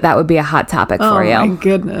 I knew that would be a hot topic for you. Oh my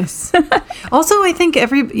goodness. Also, I think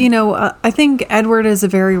I think Edward is a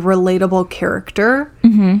very relatable character.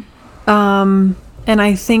 And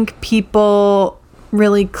I think people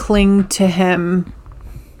really cling to him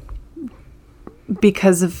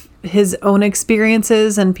because of his own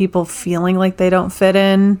experiences and people feeling like they don't fit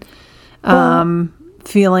in.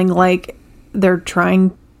 feeling like they're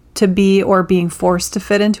trying to be or being forced to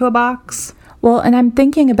fit into a box. Well, and I'm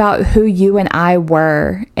thinking about who you and I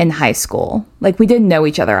were in high school. Like, we didn't know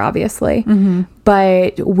each other, obviously,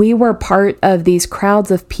 but we were part of these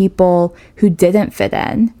crowds of people who didn't fit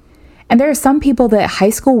in. And there are some people that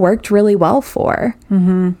high school worked really well for.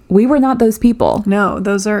 We were not those people. No,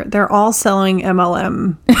 they're all selling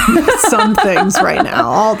MLM some things right now.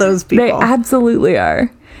 All those people. They absolutely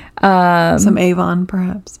are. Some Avon,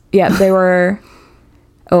 perhaps. Yeah, they were...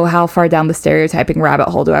 Oh, how far down the stereotyping rabbit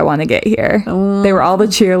hole do I want to get here? They were all the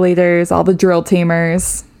cheerleaders, all the drill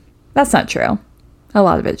teamers. That's not true. A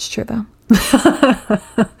lot of it's true, though.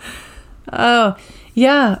 Oh,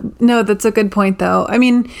 yeah. No, that's a good point, though. I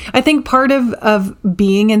mean, I think part of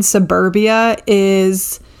being in suburbia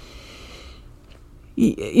is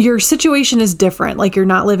your situation is different. Like, you're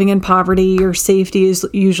not living in poverty. Your safety is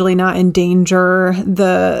usually not in danger.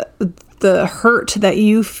 The hurt that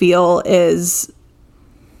you feel is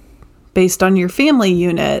based on your family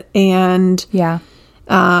unit, and Yeah.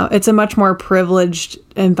 it's a much more privileged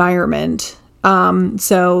environment.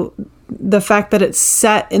 So the fact that it's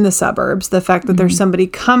set in the suburbs, the fact that there's somebody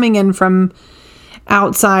coming in from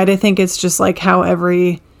outside, I think it's just like how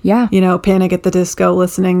every, Yeah. Panic at the Disco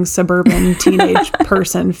listening suburban teenage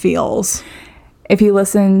person feels. If you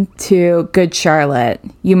listen to Good Charlotte,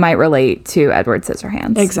 you might relate to Edward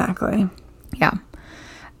Scissorhands. Exactly. Yeah.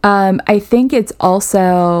 I think it's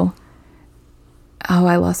also... Oh,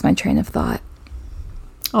 I lost my train of thought.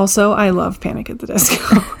 Also, I love Panic at the Disco.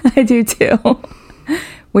 I do too.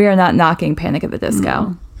 We are not knocking Panic at the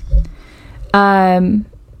Disco.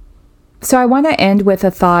 So I want to end with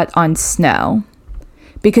a thought on Snow.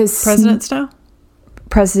 Because President Snow?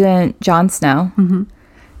 President Jon Snow.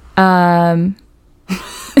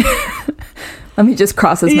 Let me just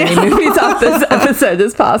cross as many movies off this episode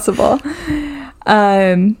as possible.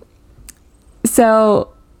 So...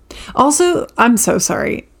 Also, I'm so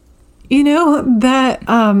sorry. That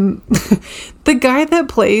the guy that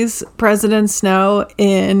plays President Snow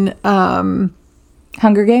in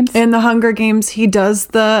Hunger Games? the Hunger Games, he does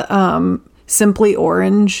the Simply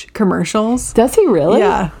Orange commercials. Does he really?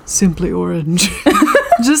 Yeah, Simply Orange.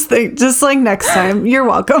 just like next time. You're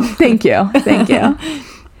welcome. Thank you.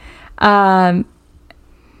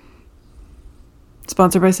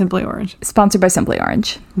 Sponsored by Simply Orange. Sponsored by Simply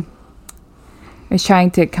Orange. I was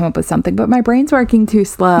trying to come up with something, but my brain's working too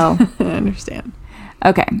slow. I understand.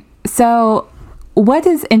 Okay, so what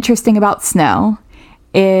is interesting about Snow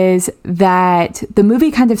is that the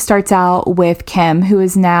movie kind of starts out with Kim, who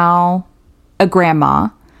is now a grandma,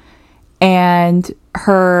 and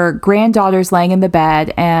her granddaughter's laying in the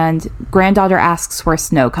bed, and granddaughter asks where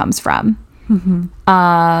Snow comes from.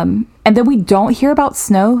 And then we don't hear about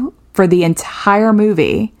Snow for the entire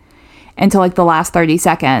movie until like the last 30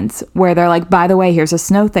 seconds, where they're like, by the way, here's a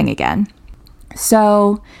Snow thing again.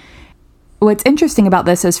 So what's interesting about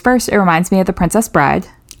this is, first, it reminds me of The Princess Bride.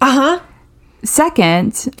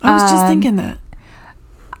 Second, I was just thinking that.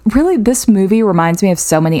 Really, this movie reminds me of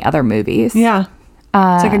so many other movies. Yeah.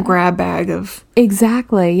 It's like a grab bag of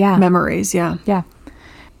Exactly, yeah. memories. Yeah. Yeah.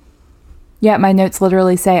 Yeah, my notes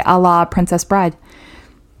literally say a la Princess Bride.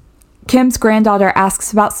 Kim's granddaughter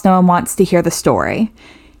asks about Snow and wants to hear the story.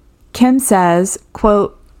 Kim says,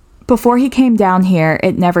 quote, "Before he came down here,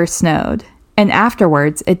 it never snowed. And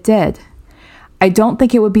afterwards, it did. I don't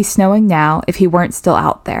think it would be snowing now if he weren't still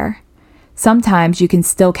out there. Sometimes you can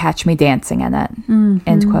still catch me dancing in it."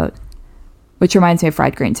 End quote. Which reminds me of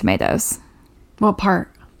Fried Green Tomatoes. What part?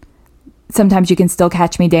 Sometimes you can still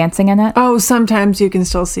catch me dancing in it. Oh, sometimes you can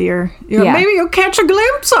still see her. Yeah. Maybe you'll catch a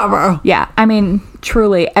glimpse of her. Yeah, I mean,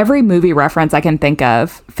 truly, every movie reference I can think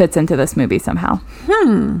of fits into this movie somehow.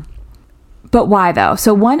 But why, though?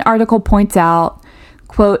 So one article points out,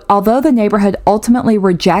 quote, "Although the neighborhood ultimately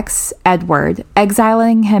rejects Edward,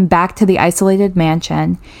 exiling him back to the isolated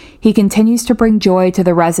mansion, he continues to bring joy to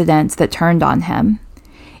the residents that turned on him.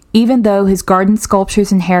 Even though his garden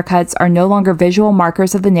sculptures and haircuts are no longer visual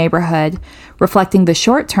markers of the neighborhood, reflecting the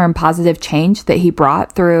short-term positive change that he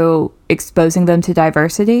brought through exposing them to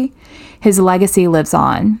diversity, his legacy lives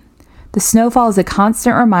on. The snowfall is a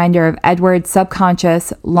constant reminder of Edward's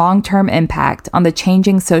subconscious, long-term impact on the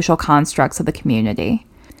changing social constructs of the community.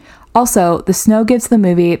 Also, the snow gives the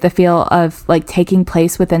movie the feel of like taking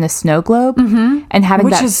place within a snow globe and having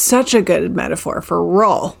Which that is such a good metaphor for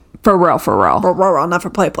roll. for real. Roll, not for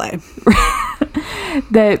play.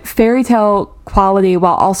 The fairy tale quality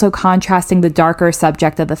while also contrasting the darker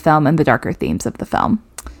subject of the film and the darker themes of the film.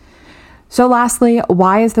 So lastly,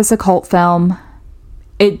 why is this a cult film?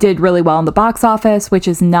 It did really well in the box office, which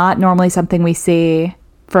is not normally something we see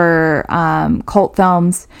for cult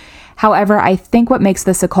films. However, I think what makes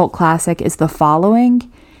this a cult classic is the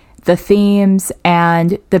following, the themes,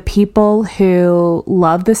 and the people who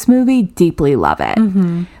love this movie deeply love it.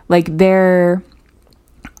 Like, there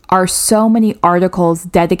are so many articles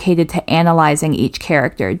dedicated to analyzing each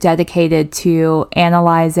character, dedicated to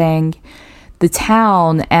analyzing the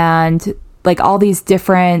town and like all these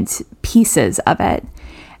different pieces of it.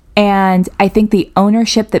 And I think the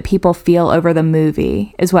ownership that people feel over the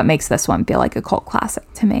movie is what makes this one feel like a cult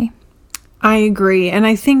classic to me. I agree. And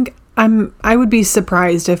I think I would be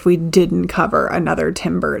surprised if we didn't cover another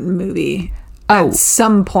Tim Burton movie at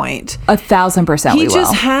some point. 1,000% we will. He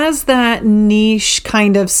just has that niche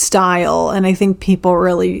kind of style, and I think it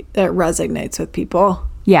resonates with people.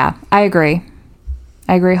 Yeah, I agree.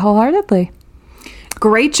 I agree wholeheartedly.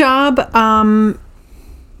 Great job. I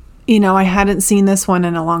hadn't seen this one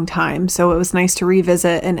in a long time, so it was nice to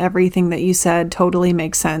revisit, and everything that you said totally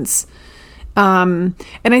makes sense. And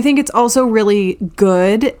I think it's also really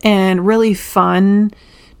good and really fun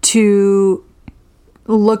to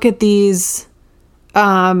look at these,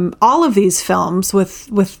 all of these films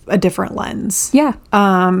with a different lens. Yeah.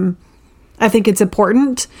 I think it's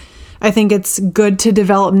important. I think it's good to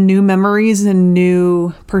develop new memories and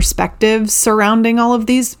new perspectives surrounding all of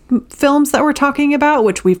these films that we're talking about,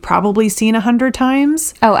 which we've probably seen 100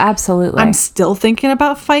 times. Oh, absolutely. I'm still thinking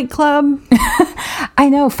about Fight Club. I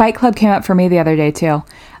know. Fight Club came up for me the other day, too.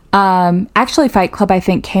 Actually, Fight Club, I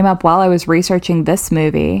think, came up while I was researching this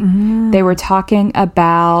movie. They were talking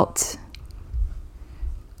about...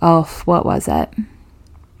 what was it?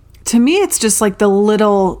 To me, it's just like the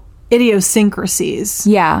little idiosyncrasies.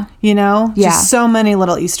 Yeah. Yeah. Just so many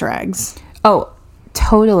little Easter eggs. Oh,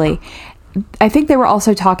 totally. I think they were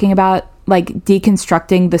also talking about like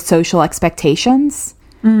deconstructing the social expectations,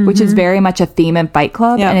 which is very much a theme in Fight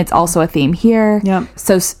Club. Yep. And it's also a theme here. Yep.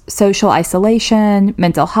 So social isolation,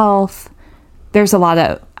 mental health. There's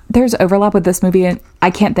overlap with this movie, and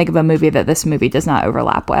I can't think of a movie that this movie does not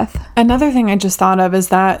overlap with. Another thing I just thought of is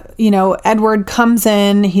that, Edward comes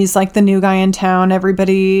in, he's like the new guy in town.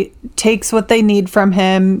 Everybody takes what they need from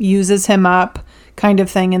him, uses him up kind of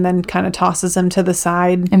thing, and then kind of tosses him to the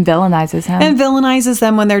side. And villainizes him. And villainizes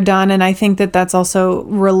them when they're done. And I think that that's also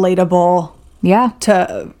relatable Yeah.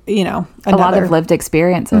 to, A lot of lived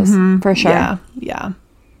experiences, for sure. Yeah. Yeah.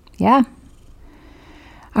 Yeah.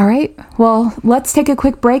 All right. Well, let's take a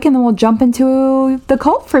quick break and then we'll jump into the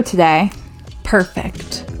cult for today.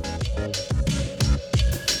 Perfect.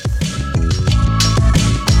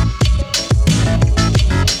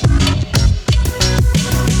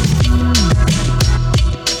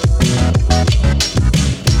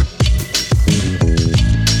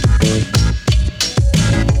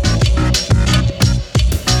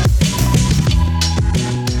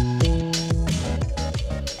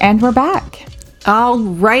 And we're back. All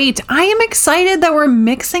right. I am excited that we're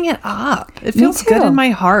mixing it up. It feels good too. in my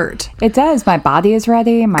heart. It does. My body is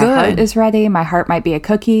ready. My heart is ready. My heart might be a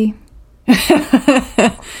cookie.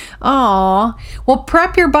 Aw. Well,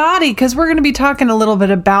 prep your body because we're going to be talking a little bit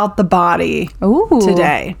about the body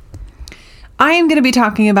today. I am going to be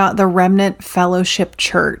talking about the Remnant Fellowship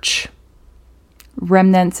Church.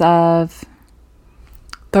 Remnants of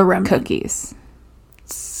The Remnant. cookies.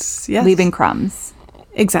 Yes. Leaving crumbs.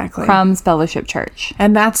 Exactly. Crumbs Fellowship Church.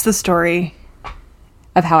 And that's the story.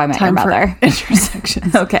 Of How I Met Your Time for Mother.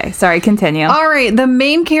 intersections. Okay. Sorry. Continue. All right. The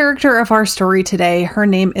main character of our story today, her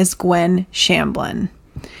name is Gwen Shamblin.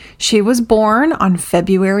 She was born on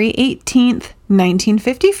February 18th,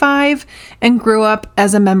 1955, and grew up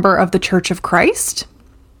as a member of the Church of Christ.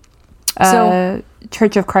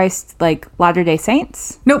 Church of Christ, like Latter-day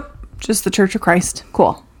Saints? Nope. Just the Church of Christ.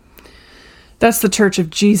 Cool. That's the Church of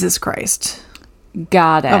Jesus Christ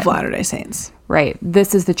Got it. of Latter-day Saints. Right.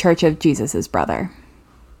 This is the Church of Jesus's brother,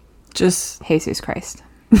 Just Jesus Christ.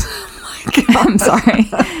 I'm sorry.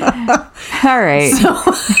 All right.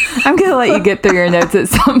 I'm going to let you get through your notes at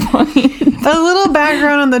some point. a little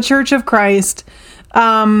background on the Church of Christ.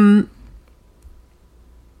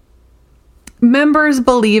 Members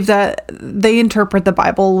believe that they interpret the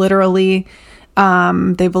Bible literally.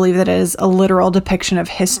 They believe that it is a literal depiction of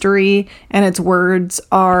history and its words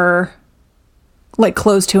are like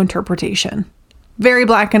closed to interpretation. Very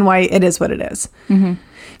black and white. It is what it is. Mm-hmm.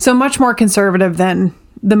 So much more conservative than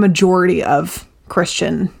the majority of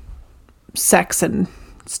Christian sects and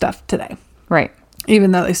stuff today. Right.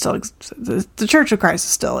 Even though they still the Church of Christ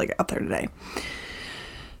is still like out there today.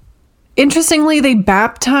 Interestingly, they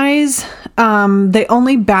baptize. They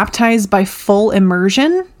only baptize by full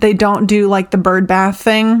immersion. They don't do like the bird bath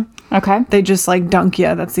thing. Okay. They just like dunk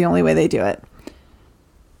you. That's the only way they do it.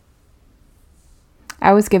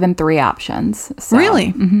 I was given 3 options. So,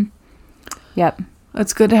 Really? Yep.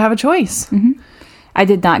 That's good to have a choice. I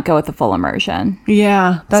did not go with the full immersion.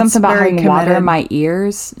 Yeah. That's Something about very having water committed. in my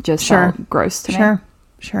ears just felt gross to me.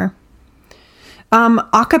 Sure.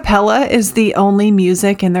 A cappella is the only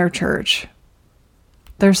music in their church.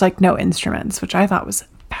 There's like no instruments, which I thought was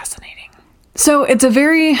fascinating. So it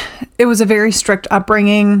was a very strict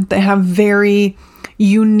upbringing. They have very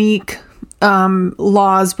unique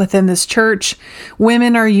laws within this church.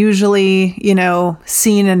 Women are usually,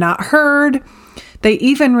 seen and not heard. They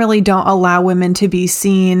even really don't allow women to be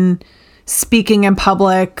seen speaking in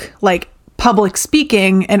public, like public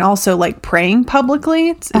speaking, and also like praying publicly.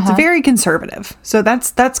 It's very conservative. So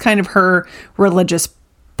that's kind of her religious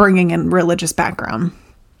bringing and religious background.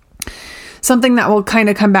 Something that we'll kind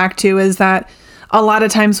of come back to is that a lot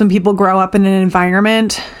of times when people grow up in an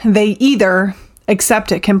environment, they either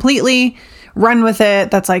accept it completely, run with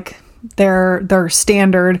it, that's like their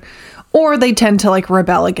standard, or they tend to like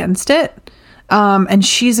rebel against it. And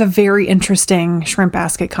she's a very interesting shrimp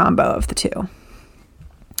basket combo of the two.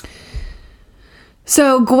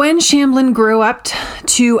 So Gwen Shamblin grew up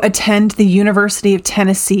to attend the University of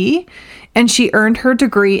Tennessee, and she earned her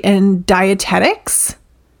degree in dietetics,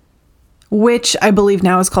 which I believe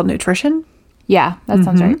now is called nutrition. Yeah, that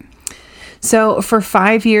sounds right. So for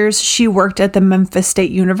 5 years, she worked at the Memphis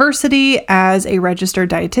State University as a registered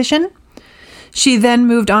dietitian. She then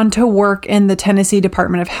moved on to work in the Tennessee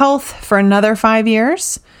Department of Health for another 5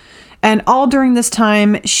 years. And all during this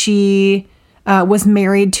time, she was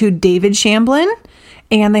married to David Shamblin,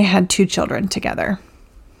 and they had 2 children together.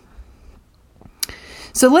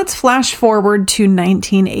 So let's flash forward to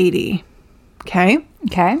 1980. Okay?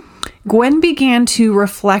 Okay. Gwen began to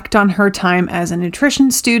reflect on her time as a nutrition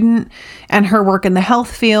student and her work in the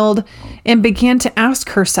health field, and began to ask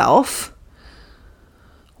herself,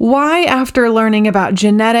 why, after learning about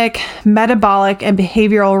genetic, metabolic, and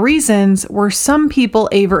behavioral reasons, were some people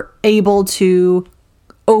able to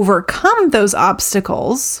overcome those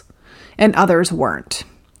obstacles and others weren't,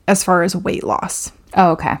 as far as weight loss?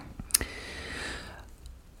 Oh, okay.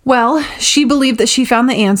 Well, she believed that she found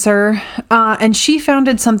the answer, and she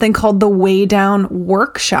founded something called the Weigh Down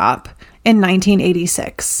Workshop in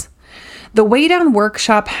 1986. The Weigh Down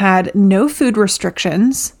Workshop had no food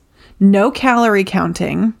restrictions, no calorie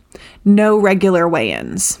counting, no regular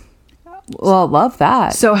weigh-ins. Well, love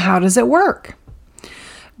that. So how does it work?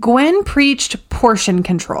 Gwen preached portion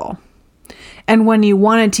control. And when you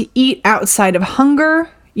wanted to eat outside of hunger,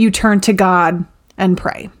 you turned to God and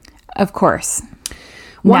pray. Of course.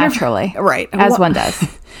 One of- Naturally. right. As One- one does.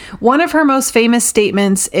 One of her most famous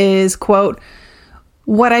statements is, quote,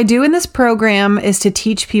 "What I do in this program is to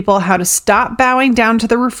teach people how to stop bowing down to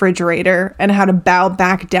the refrigerator and how to bow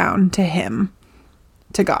back down to him,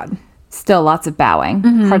 to God." Still lots of bowing.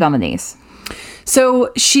 Hard on the knees.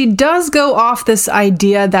 So she does go off this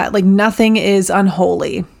idea that like nothing is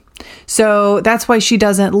unholy. So that's why she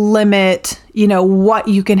doesn't limit, what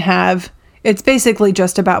you can have. It's basically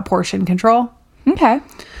just about portion control. Okay.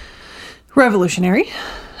 Revolutionary.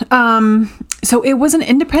 So it was an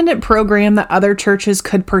independent program that other churches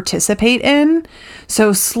could participate in.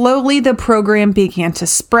 So slowly the program began to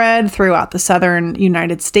spread throughout the southern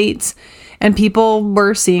United States, and people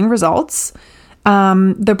were seeing results.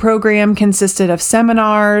 The program consisted of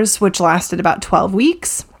seminars, which lasted about 12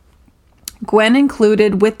 weeks. Gwen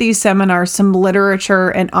included with these seminars some literature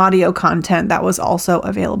and audio content that was also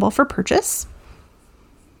available for purchase.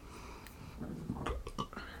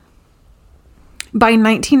 By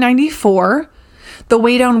 1994, the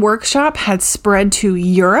Weigh Down Workshop had spread to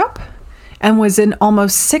Europe and was in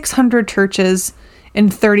almost 600 churches in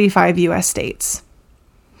 35 U.S. states.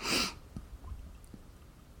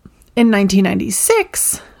 In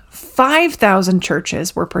 1996, 5,000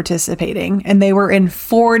 churches were participating, and they were in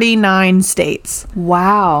 49 states.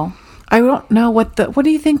 Wow. I don't know what do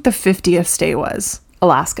you think the 50th state was?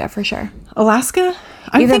 Alaska, for sure. Alaska?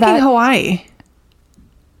 I'm Either thinking that- Hawaii.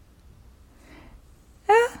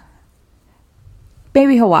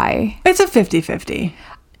 Maybe Hawaii. It's a 50-50.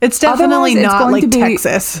 It's definitely Otherwise, it's not going like to be-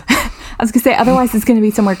 Texas. I was going to say, otherwise it's going to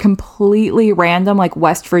be somewhere completely random, like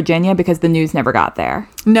West Virginia, because the news never got there.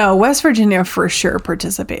 No, West Virginia for sure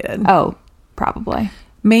participated. Oh, probably.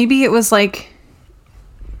 Maybe it was like,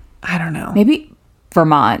 I don't know. Maybe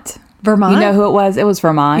Vermont. Vermont? You know who it was? It was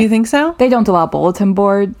Vermont. You think so? They don't allow bulletin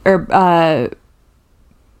board, or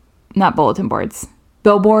not bulletin boards,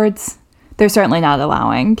 billboards. They're certainly not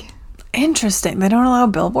allowing. Interesting. They don't allow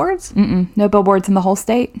billboards? No billboards in the whole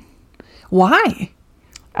state. Why?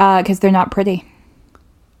 Because they're not pretty.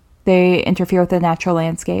 They interfere with the natural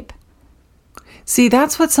landscape. See,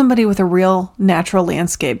 that's what somebody with a real natural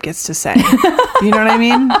landscape gets to say. You know what I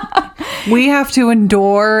mean? We have to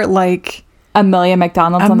endure like A million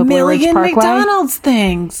McDonald's on the Blue Ridge million Parkway. McDonald's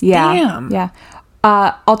things. Yeah. Damn. Yeah.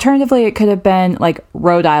 Alternatively, it could have been like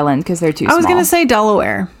Rhode Island because they're too small. I was going to say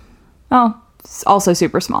Delaware. Oh, it's also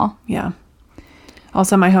super small. Yeah.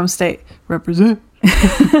 Also my home state. Represent.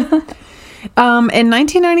 In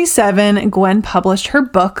 1997, Gwen published her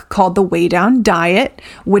book called The Way Down Diet,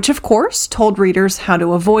 which of course told readers how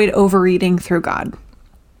to avoid overeating through God.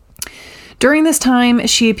 During this time,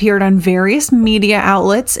 she appeared on various media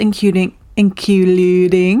outlets, including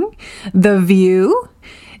The View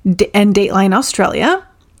and Dateline Australia,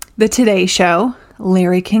 The Today Show,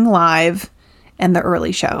 Larry King Live, and The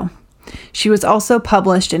Early Show. She was also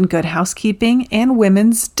published in Good Housekeeping and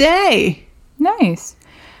Women's Day. Nice.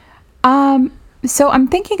 So I'm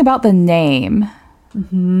thinking about the name.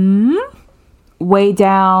 Mm-hmm. Way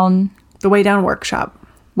Down. The Way Down Workshop.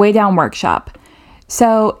 Way Down Workshop.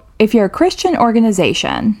 So if you're a Christian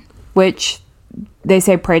organization, which they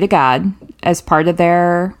say pray to God as part of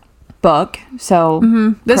their book, so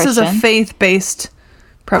This is a Christian. faith-based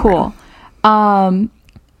program. Cool.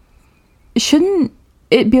 Shouldn't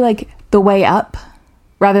it be like the way up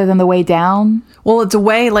rather than the way down? Well, it's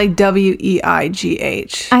way like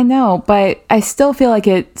WEIGH. I know, but I still feel like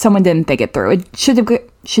someone didn't think it through. It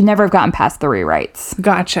should never have gotten past the rewrites.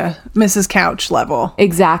 Gotcha. Mrs. Couch level.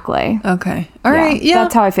 Exactly. Okay. All right. Yeah.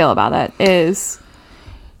 That's how I feel about it. Is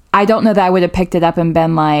I don't know that I would have picked it up and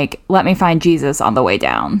been like, let me find Jesus on the way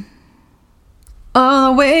down.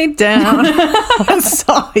 On the way down, I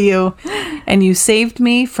saw you, and you saved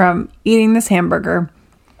me from eating this hamburger.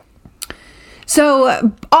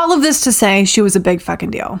 So all of this to say, she was a big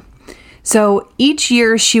fucking deal. So each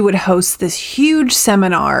year she would host this huge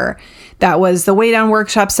seminar that was the Way Down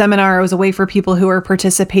Workshop seminar. It was a way for people who were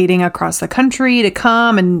participating across the country to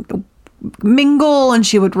come and mingle, and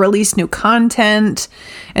she would release new content.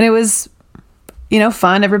 And it was,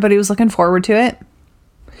 fun. Everybody was looking forward to it.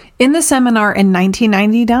 In the seminar in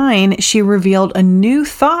 1999, she revealed a new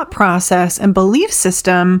thought process and belief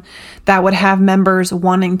system that would have members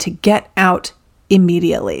wanting to get out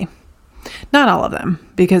immediately. Not all of them,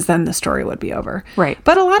 because then the story would be over. Right.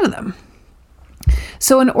 But a lot of them.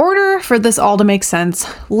 So in order for this all to make sense,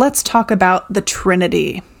 let's talk about the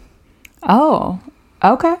Trinity. Oh,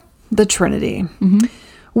 okay. The Trinity,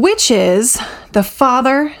 which is the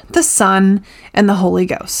Father, the Son, and the Holy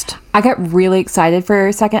Ghost. I got really excited for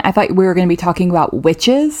a second. I thought we were going to be talking about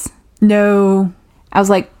witches. No. I was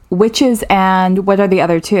like, witches and what are the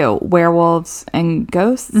other two? Werewolves and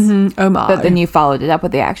ghosts? Oh my. But then you followed it up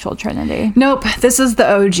with the actual Trinity. Nope, this is the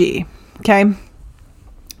OG. Okay.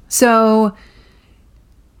 So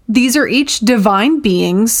these are each divine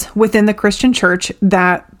beings within the Christian church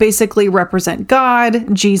that basically represent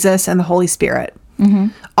God, Jesus, and the Holy Spirit.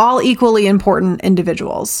 All equally important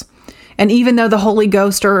individuals. And even though the Holy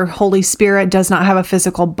Ghost or Holy Spirit does not have a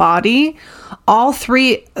physical body, all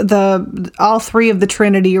three of the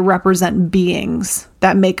Trinity represent beings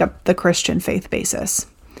that make up the Christian faith basis.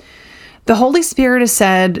 The Holy Spirit is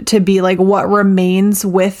said to be like what remains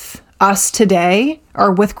with us today,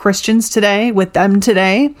 or with Christians today, with them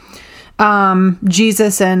today.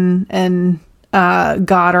 Jesus and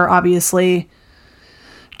God are obviously,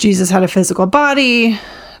 Jesus had a physical body.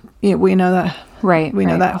 We know that. Right. We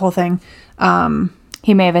know that whole thing.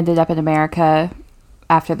 He may have ended up in America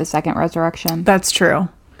after the second resurrection. That's true.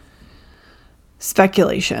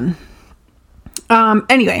 Speculation.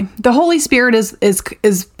 Anyway, the Holy Spirit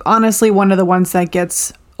is honestly one of the ones that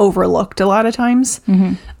gets overlooked a lot of times.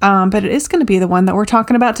 But it is going to be the one that we're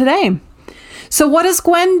talking about today. So what does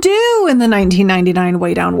Gwen do in the 1999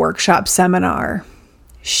 Way Down Workshop seminar?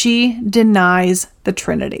 She denies the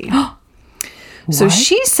Trinity. So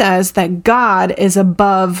she says that God is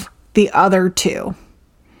above the other two,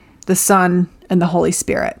 the Son and the Holy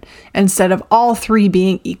Spirit, instead of all three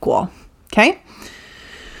being equal. Okay?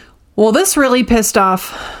 Well, this really pissed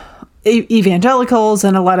off evangelicals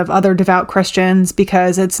and a lot of other devout Christians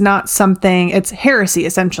because it's not something, it's heresy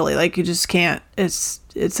essentially. Like you just can't, it's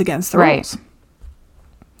against the rules.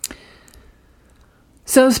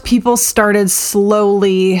 So people started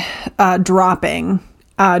slowly dropping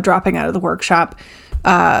out of the workshop.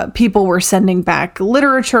 People were sending back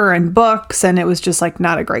literature and books, and it was just like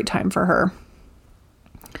not a great time for her.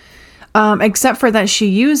 Except for that she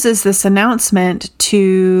uses this announcement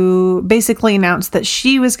to basically announce that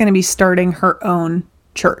she was going to be starting her own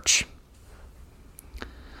church.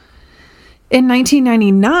 In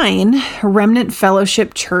 1999, Remnant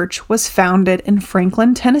Fellowship Church was founded in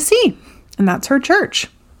Franklin, Tennessee, and that's her church.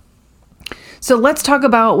 So let's talk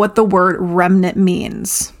about what the word remnant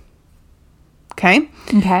means. Okay?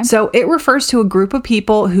 Okay. So it refers to a group of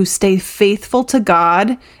people who stay faithful to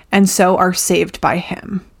God and so are saved by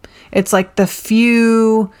him. It's like the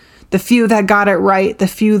few that got it right, the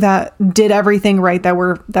few that did everything right, that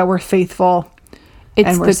were faithful It's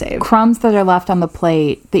and were the saved. crumbs that are left on the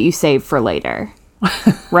plate that you save for later.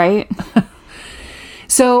 Right?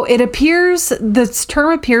 So this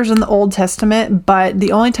term appears in the Old Testament, but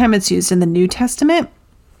the only time it's used in the New Testament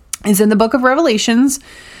is in the book of Revelations,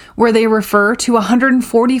 where they refer to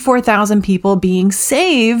 144,000 people being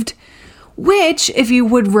saved, which, if you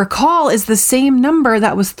would recall, is the same number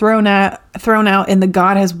that was thrown out in the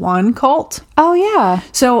God Has Won cult. Oh, yeah.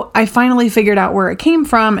 So I finally figured out where it came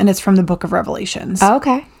from, and it's from the book of Revelations.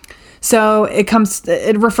 Okay. So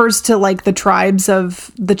it refers to like the tribes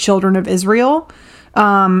of the children of Israel.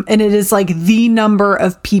 And it is like the number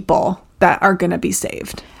of people that are going to be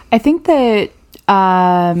saved. I think that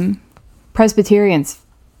Presbyterians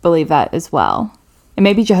believe that as well. And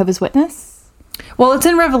maybe Jehovah's Witness? Well, it's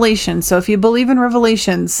in Revelation. So if you believe in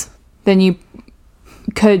Revelations, Then you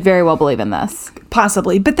could very well believe in this.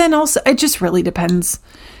 possibly. But then also, it just really depends.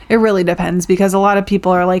 It really depends, because a lot of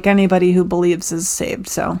people are like, anybody who believes is saved.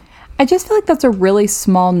 So I just feel like that's a really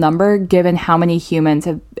small number given how many humans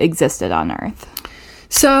have existed on Earth.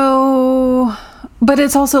 but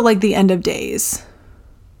it's also like the end of days.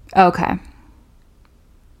 Okay.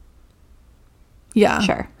 Yeah.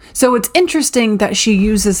 Sure. So it's interesting that she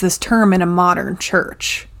uses this term in a modern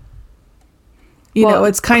church. You know,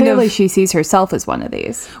 it's kind clearly of... she sees herself as one of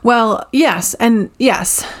these. Well, yes. And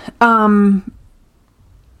yes.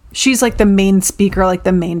 She's like the main speaker, like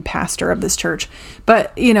the main pastor of this church.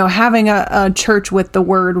 But, you know, having a church with the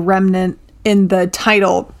word remnant in the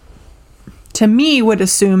title, to me, would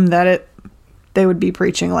assume that they would be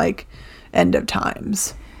preaching like end of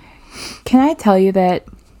times. Can I tell you that?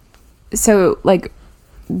 So, like,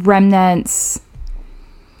 remnants,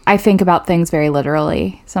 I think about things very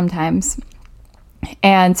literally sometimes.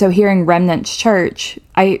 And so hearing remnants church,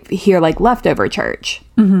 I hear like leftover church,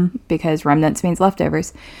 because remnants means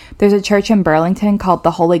leftovers. There's a church in Burlington called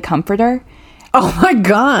the Holy Comforter. Oh my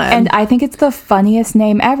God. And I think it's the funniest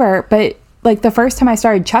name ever. But like the first time I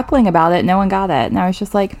started chuckling about it, no one got it. And I was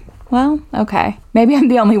just like, well, okay. Maybe I'm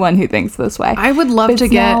the only one who thinks this way. I would love But to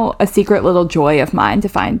it's get... now a secret little joy of mine to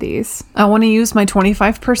find these. I want to use my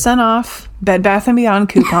 25% off Bed Bath & Beyond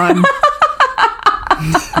coupon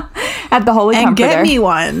At the Holy and Comforter. get me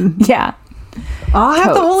one. Yeah. I'll have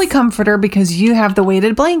the Totes. Holy Comforter because you have the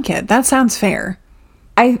weighted blanket. That sounds fair.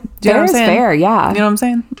 Do you know what I'm is saying? fair, yeah. You know what I'm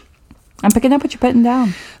saying? I'm picking up what you're putting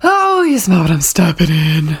down. Oh, you smell what I'm stepping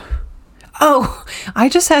in. Oh, I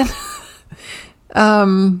just had...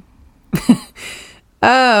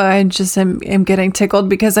 I just am getting tickled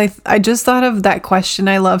because I just thought of that question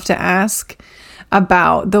I love to ask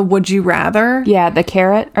about the would you rather. Yeah, the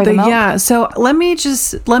carrot or the milk. Yeah, so let me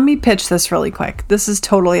pitch this really quick. This is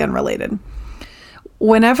totally unrelated.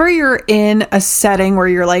 Whenever you're in a setting where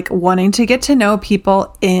you're like wanting to get to know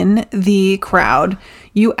people in the crowd,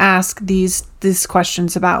 you ask these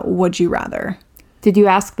questions about would you rather. Did you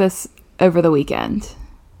ask this over the weekend?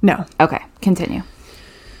 No. Okay, continue.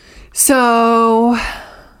 So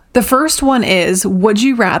the first one is, would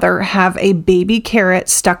you rather have a baby carrot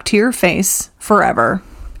stuck to your face forever,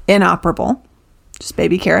 inoperable, just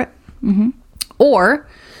baby carrot, or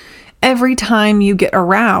every time you get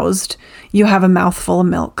aroused, you have a mouthful of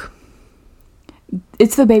milk?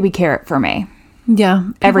 It's the baby carrot for me. Yeah,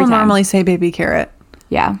 people Every time. normally say baby carrot.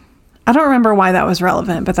 Yeah. I don't remember why that was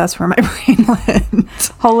relevant, but that's where my brain went.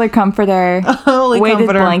 Holy Comforter. Holy weighted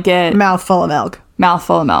Comforter, blanket. mouthful of milk.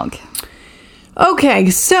 Mouthful of milk. Okay,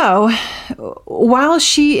 so while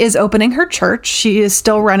she is opening her church, she is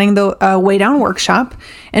still running the Way Down workshop,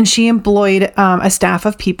 and she employed a staff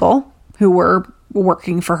of people who were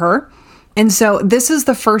working for her. And so this is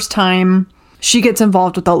the first time she gets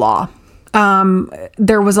involved with the law.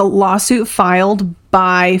 There was a lawsuit filed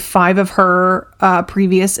by 5 of her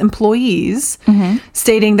previous employees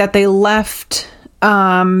stating that they left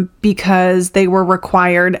because they were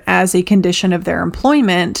required as a condition of their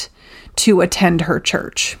employment to attend her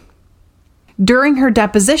church. During her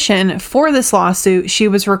deposition for this lawsuit, she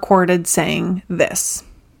was recorded saying this,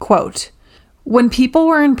 quote, "When people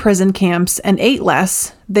were in prison camps and ate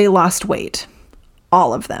less, they lost weight.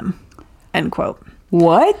 All of them," end quote.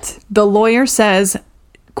 What? The lawyer says,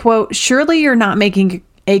 quote, "Surely you're not making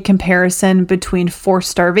a comparison between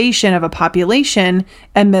forced starvation of a population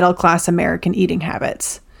and middle-class American eating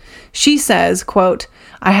habits." She says, quote,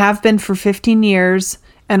 "I have been for 15 years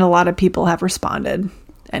and a lot of people have responded,"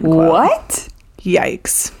 end quote. What?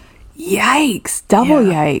 Yikes. Yikes. Double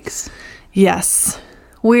Yeah. yikes. Yes.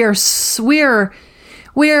 We're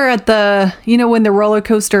at the, you know, when the roller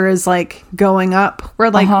coaster is like going up, we're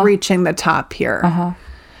like reaching the top here.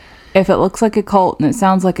 If it looks like a cult and it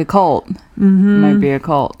sounds like a cult, it might be a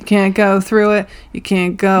cult. You can't go through it. You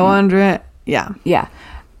can't go under it. Yeah. Yeah.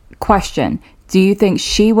 Question. Do you think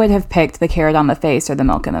she would have picked the carrot on the face or the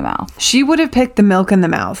milk in the mouth? She would have picked the milk in the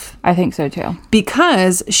mouth I think so too.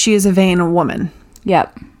 because she is a vain woman.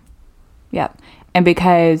 Yep. And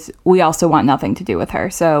because we also want nothing to do with her.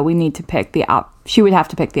 So we need to pick she would have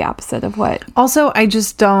to pick the opposite of what. Also, I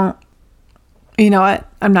just don't, you know what?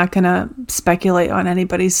 I'm not going to speculate on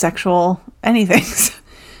anybody's sexual anything.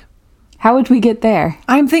 How would we get there?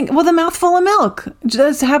 I'm thinking, well, the mouthful of milk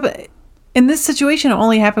just happen. In this situation, it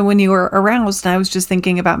only happened when you were aroused. And I was just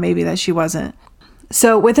thinking about maybe that she wasn't.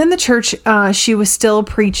 So within the church, she was still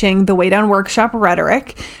preaching the Way Down Workshop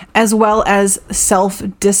rhetoric, as well as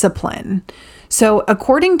self-discipline. So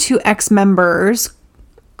according to ex-members,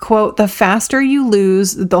 quote, the faster you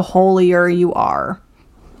lose, the holier you are.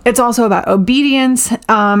 It's also about obedience,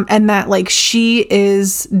 and that like she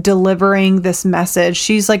is delivering this message.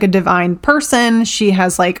 She's like a divine person. She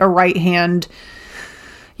has like a right hand,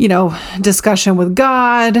 you know, discussion with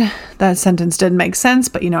God. That sentence didn't make sense,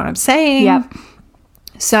 but you know what I'm saying? Yep.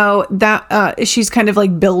 So that she's kind of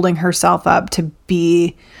like building herself up to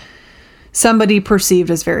be somebody perceived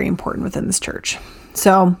as very important within this church.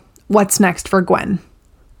 So what's next for Gwen?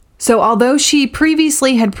 So although she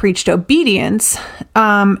previously had preached obedience,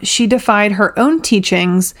 she defied her own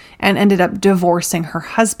teachings and ended up divorcing her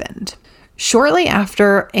husband. Shortly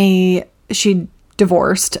after she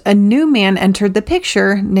divorced, a new man entered the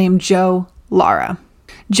picture named Joe Lara.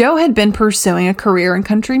 Joe had been pursuing a career in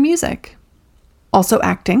country music. Also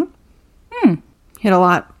acting. He had a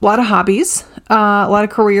lot of hobbies, a lot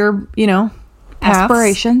of career, you know, paths.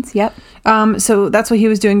 Aspirations. Yep. So that's what he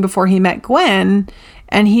was doing before he met Gwen.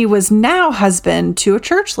 And he was now husband to a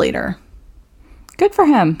church leader. Good for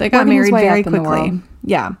him. They got Working his married way very up in the quickly. world.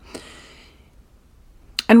 Yeah.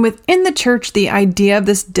 And within the church, the idea of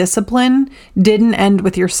this discipline didn't end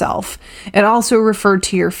with yourself. It also referred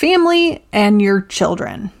to your family and your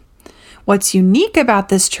children. What's unique about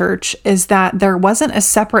this church is that there wasn't a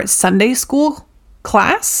separate Sunday school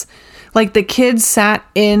class. Like the kids sat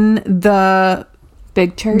in the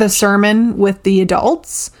Big church. the sermon with the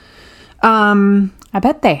adults. I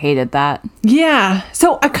bet they hated that. Yeah.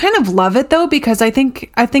 So I kind of love it though, because I think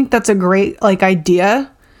that's a great like idea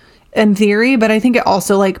in theory, but I think it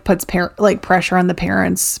also like puts pressure on the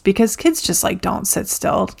parents because kids just like don't sit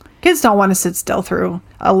still. Kids don't want to sit still through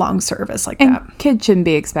a long service like And that. kids shouldn't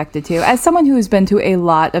be expected to. As someone who's been to a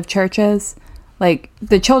lot of churches, like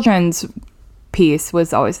the children's piece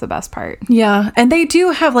was always the best part. Yeah, and they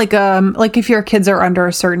do have like if your kids are under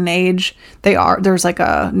a certain age, there's like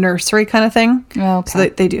a nursery kind of thing. Okay. So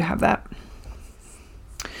they do have that.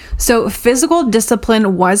 So physical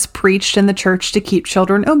discipline was preached in the church to keep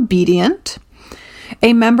children obedient.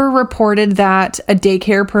 A member reported that a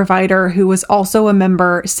daycare provider who was also a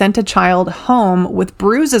member sent a child home with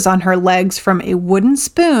bruises on her legs from a wooden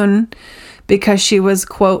spoon because she was,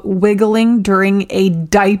 quote, wiggling during a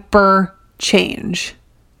diaper change.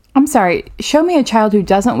 I'm sorry. Show me a child who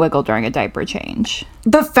doesn't wiggle during a diaper change.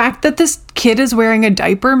 The fact that this kid is wearing a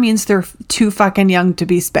diaper means they're too fucking young to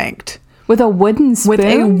be spanked. With a wooden spoon? With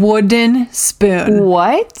a wooden spoon.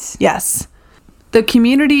 What? Yes. The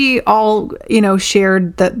community all,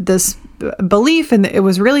 shared this belief, and it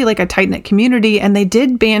was really like a tight-knit community, and they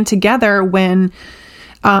did band together when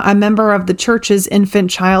a member of the church's infant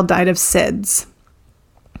child died of SIDS.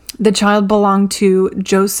 The child belonged to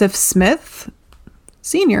Joseph Smith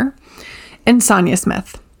Sr. and Sonia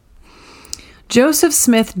Smith. Joseph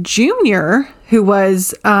Smith Jr., who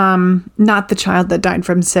was not the child that died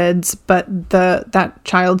from SIDS, but that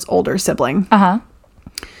child's older sibling,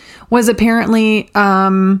 was apparently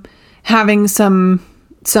having some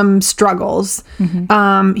struggles.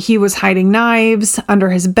 Mm-hmm. He was hiding knives under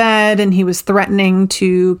his bed, and he was threatening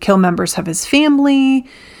to kill members of his family,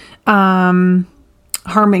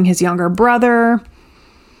 harming his younger brother.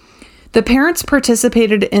 The parents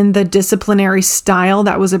participated in the disciplinary style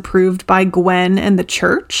that was approved by Gwen and the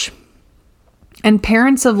church. And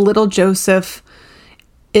parents of little Joseph,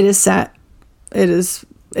 it has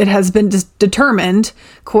been determined,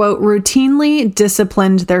 quote, routinely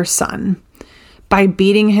disciplined their son by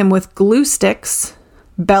beating him with glue sticks,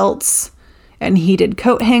 belts, and heated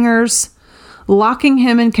coat hangers, locking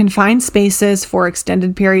him in confined spaces for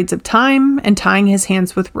extended periods of time, and tying his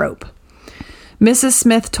hands with rope. Mrs.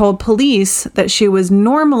 Smith told police that she was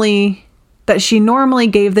normally that she normally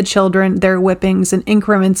gave the children their whippings in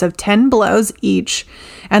increments of 10 blows each,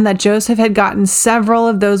 and that Joseph had gotten several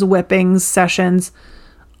of those whippings sessions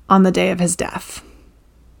on the day of his death.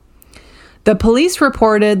 The police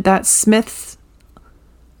reported that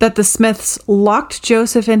the Smiths locked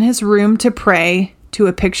Joseph in his room to pray to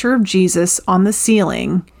a picture of Jesus on the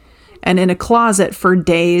ceiling and in a closet for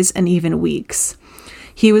days and even weeks.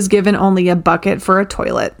 He was given only a bucket for a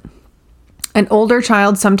toilet. An older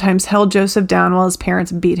child sometimes held Joseph down while his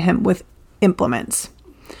parents beat him with implements.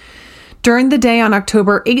 During the day on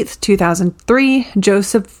October 8th, 2003,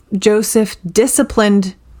 Joseph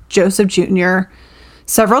disciplined Joseph Jr.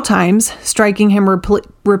 several times, striking him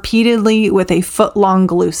repeatedly with a foot-long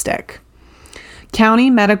glue stick. County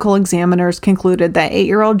medical examiners concluded that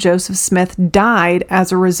 8-year-old Joseph Smith died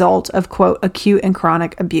as a result of, quote, acute and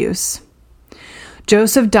chronic abuse.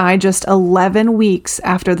 Joseph died just 11 weeks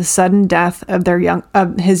after the sudden death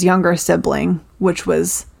of his younger sibling, which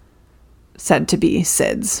was said to be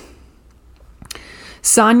Sid's.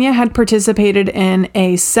 Sonia had participated in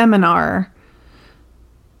a seminar.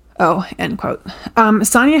 End quote.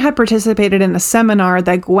 Sonia had participated in a seminar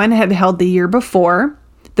that Gwen had held the year before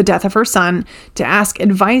the death of her son to ask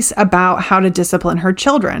advice about how to discipline her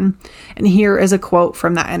children. And here is a quote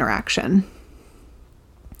from that interaction.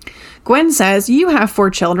 Gwen says, "You have 4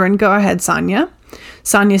 children. Go ahead, Sonia."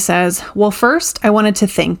 Sonia says, "Well, first, I wanted to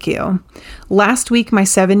thank you. Last week, my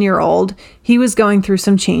 7-year-old, he was going through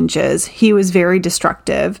some changes. He was very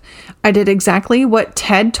destructive. I did exactly what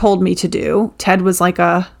Ted told me to do." Ted was like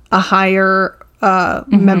a higher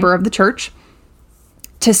member of the church.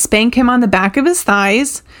 "To spank him on the back of his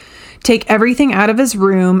thighs, take everything out of his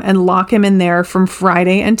room and lock him in there from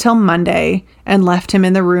Friday until Monday, and left him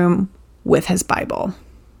in the room with his Bible."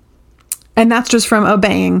 And that's just from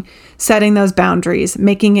obeying, setting those boundaries,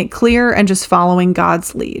 making it clear, and just following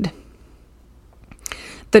God's lead.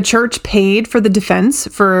 The church paid for the defense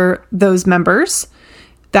for those members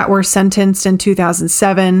that were sentenced in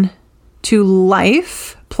 2007 to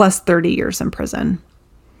life plus 30 years in prison.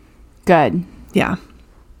 Good. Yeah.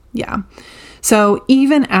 Yeah. So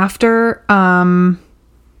even after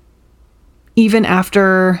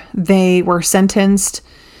they were sentenced,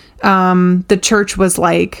 the church was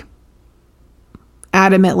like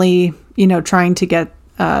adamantly, trying to get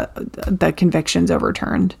the convictions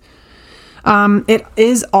overturned. It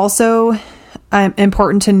is also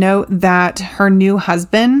important to note that her new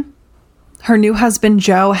husband,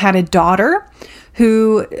 Joe, had a daughter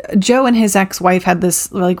who Joe and his ex-wife had this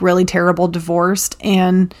like really terrible divorce,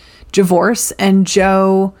 and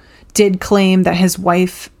Joe did claim that his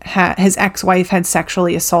ex-wife had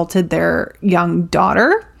sexually assaulted their young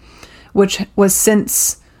daughter, which was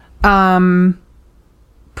since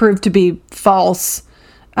proved to be false.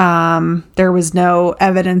 There was no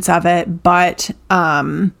evidence of it, but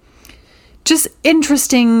just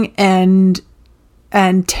interesting and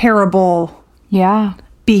terrible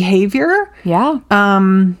behavior. Yeah.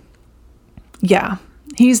 Yeah.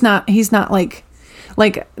 He's not like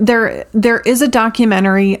there is a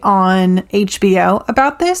documentary on HBO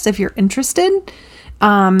about this if you're interested.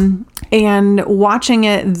 And watching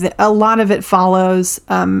it, a lot of it follows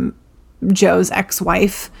Joe's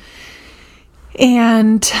ex-wife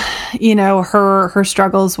and, her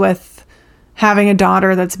struggles with having a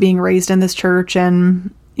daughter that's being raised in this church,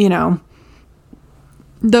 and, the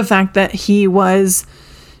fact that he was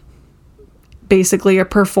basically a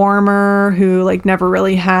performer who like never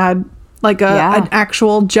really had like an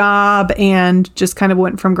actual job, and just kind of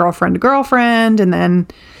went from girlfriend to girlfriend. And then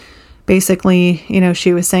basically,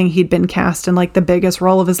 she was saying he'd been cast in like the biggest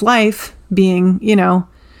role of his life, being,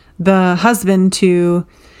 the husband to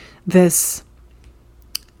this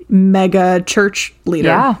mega church leader.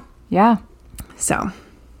 Yeah. Yeah. So.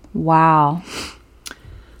 Wow.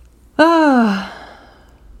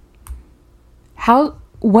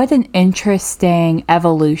 What an interesting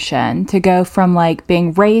evolution to go from like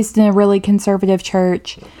being raised in a really conservative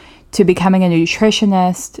church to becoming a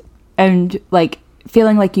nutritionist and like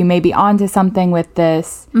feeling like you may be onto something with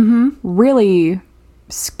this really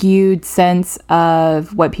skewed sense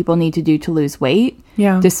of what people need to do to lose weight.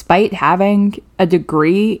 Yeah. Despite having a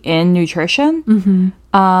degree in nutrition.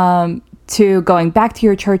 To going back to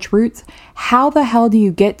your church roots, how the hell do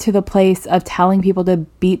you get to the place of telling people to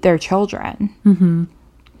beat their children?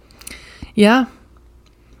 Yeah.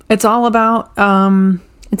 It's all about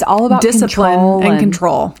discipline and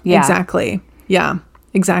control. Yeah. Exactly. Yeah,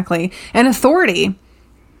 exactly. And authority.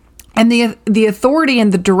 And the authority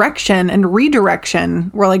and the direction and redirection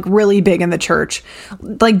were like really big in the church.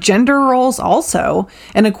 Like gender roles also.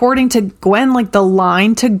 And according to Gwen, like the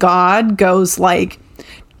line to God goes like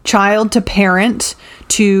child to parent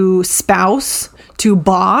to spouse to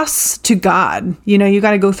boss to God. You know, you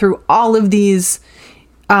got to go through all of these,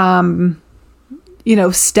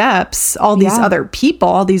 steps, all these other people,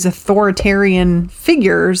 all these authoritarian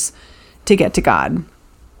figures to get to God.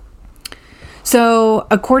 So,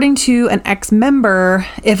 according to an ex-member,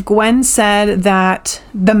 if Gwen said that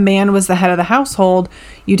the man was the head of the household,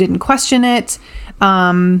 you didn't question it.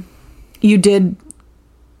 You did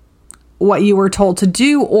what you were told to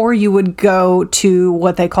do, or you would go to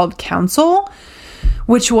what they called council,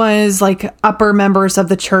 which was like upper members of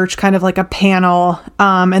the church, kind of like a panel.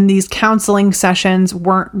 And these counseling sessions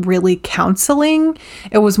weren't really counseling.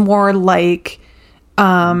 It was more like,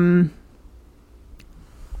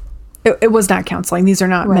 it was not counseling. These are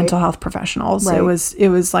not mental health professionals. Right. It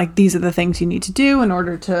was like, these are the things you need to do in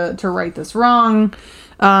order to right this wrong.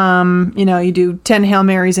 You do 10 Hail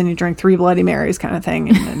Marys and you drink 3 Bloody Marys kind of thing.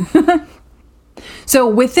 And then so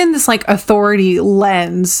within this like authority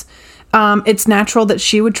lens, it's natural that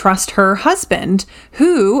she would trust her husband,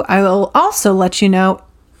 who I will also let you know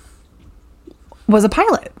was a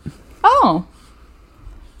pilot. Oh.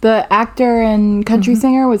 The actor and country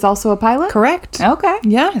singer was also a pilot? Correct. Okay.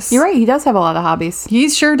 Yes. You're right. He does have a lot of hobbies. He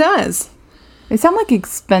sure does. They sound like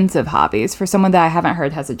expensive hobbies for someone that I haven't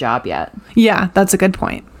heard has a job yet. Yeah, that's a good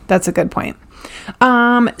point. Plot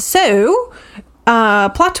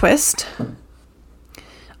twist.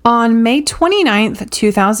 On May 29th,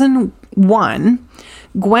 2001,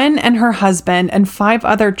 Gwen and her husband and 5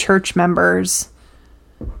 other church members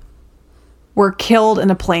were killed in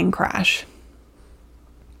a plane crash,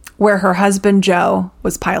 where her husband, Joe,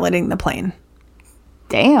 was piloting the plane.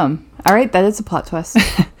 Damn. All right, that is a plot twist.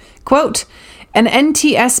 Quote, an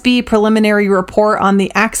NTSB preliminary report on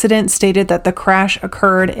the accident stated that the crash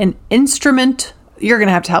occurred in instrument... You're going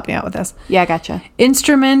to have to help me out with this. Yeah, gotcha.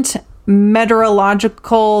 Instrument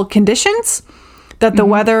meteorological conditions, that the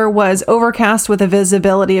weather was overcast with a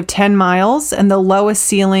visibility of 10 miles and the lowest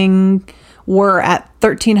ceiling were at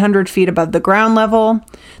 1,300 feet above the ground level.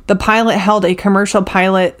 The pilot held a commercial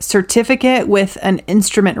pilot certificate with an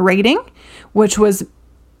instrument rating, which was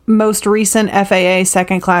most recent FAA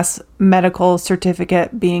second class medical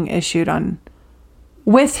certificate being issued on...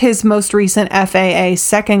 With his most recent FAA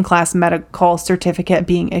second class medical certificate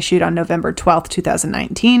being issued on November 12th,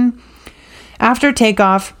 2019. After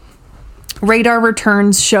takeoff, radar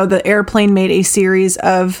returns show the airplane made a series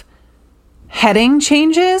of heading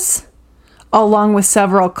changes, along with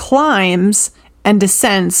several climbs and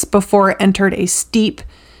descents before it entered a steep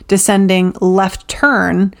descending left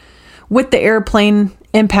turn, with the airplane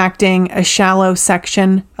impacting a shallow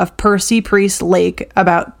section of Percy Priest Lake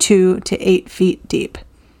about 2 to 8 feet deep.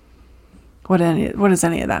 What does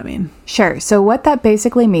any of that mean? Sure. So what that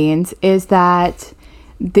basically means is that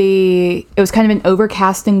it was kind of an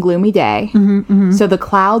overcast and gloomy day. So the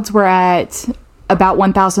clouds were at about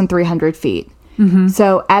 1,300 feet.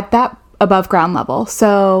 So at that above ground level.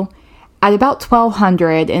 So at about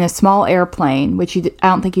 1,200 in a small airplane, which I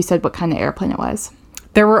don't think you said what kind of airplane it was.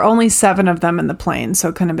 There were only 7 of them in the plane, so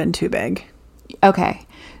it couldn't have been too big. Okay.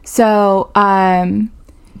 So,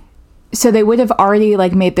 so they would have already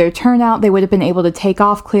like made their turnout. They would have been able to take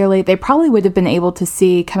off clearly. They probably would have been able to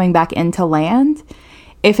see coming back into land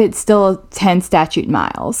if it's still 10 statute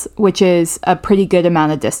miles, which is a pretty good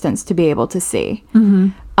amount of distance to be able to see.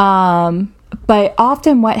 But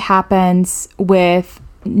often what happens with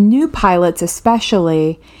new pilots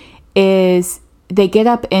especially is they get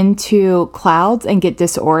up into clouds and get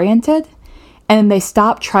disoriented, and they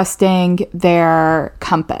stop trusting their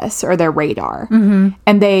compass or their radar.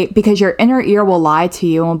 And because your inner ear will lie to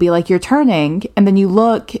you and will be like, you're turning, and then you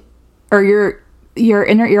look, or your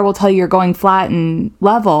inner ear will tell you you're going flat and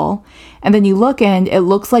level, and then you look and it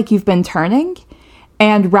looks like you've been turning.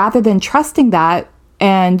 And rather than trusting that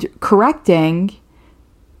and correcting,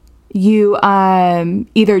 you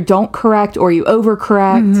either don't correct or you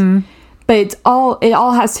overcorrect. But it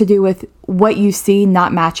all has to do with what you see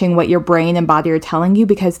not matching what your brain and body are telling you,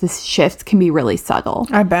 because the shifts can be really subtle.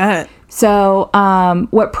 I bet. So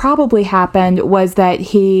what probably happened was that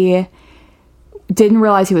he didn't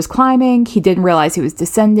realize he was climbing. He didn't realize he was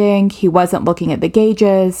descending. He wasn't looking at the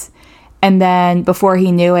gauges. And then before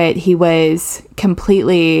he knew it, he was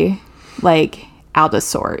completely like out of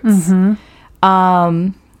sorts.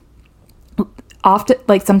 Often,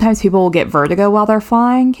 like sometimes people will get vertigo while they're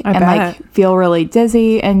flying and like feel really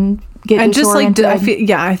dizzy and get disoriented.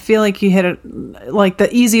 I feel like you hit it. Like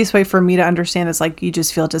the easiest way for me to understand is like you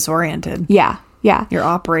just feel disoriented. Yeah, Yeah. You're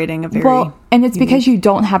operating a very Well, and it's because you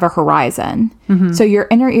don't have a horizon. So your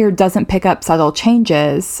inner ear doesn't pick up subtle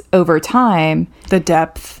changes over time. the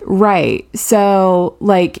depth. Right. So,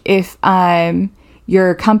 like, if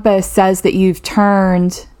your compass says that you've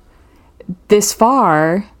turned this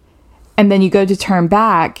far and then you go to turn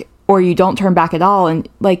back, or you don't turn back at all, and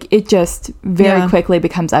like it just very quickly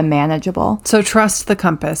becomes unmanageable. So trust the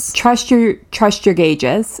compass. Trust your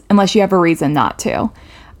gauges unless you have a reason not to.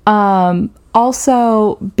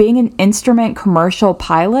 Also, being an instrument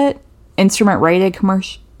rated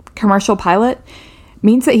commercial pilot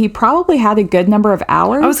means that he probably had a good number of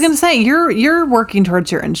hours. I was going to say, you're working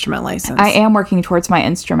towards your instrument license. I am working towards my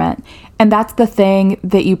instrument. And that's the thing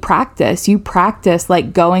that you practice. You practice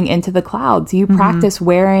like going into the clouds. You practice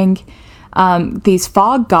wearing these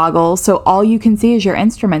fog goggles, so all you can see is your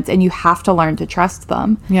instruments, and you have to learn to trust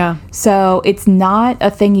them. Yeah. So it's not a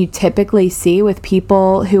thing you typically see with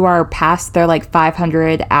people who are past their like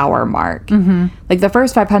 500 hour mark. Like the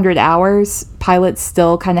first 500 hours, pilots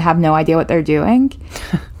still kind of have no idea what they're doing.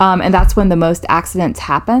 And that's when the most accidents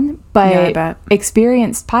happen. But Yeah, I bet.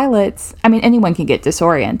 experienced pilots, I mean, anyone can get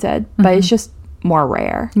disoriented, but it's just more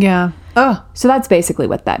rare. Yeah. Oh, So that's basically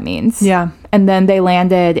what that means. Yeah. And then they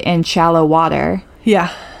landed in shallow water.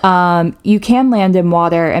 yeah. You can land in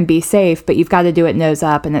water and be safe, but you've got to do it nose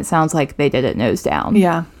up, and it sounds like they did it nose down.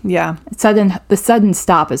 Yeah. Yeah. The sudden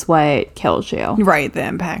stop is what kills you. Right. The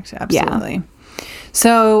impact. Absolutely.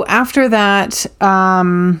 So after that,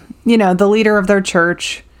 the leader of their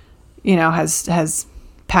church, has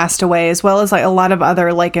passed away, as well as like a lot of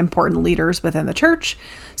other like important leaders within the church.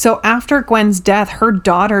 So after Gwen's death, her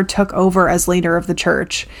daughter took over as leader of the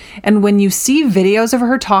church. And when you see videos of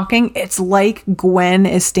her talking, it's like Gwen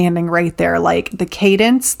is standing right there. Like the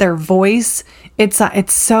cadence, their voice, it's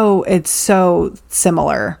so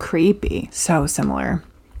similar. Creepy. So similar.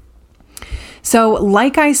 So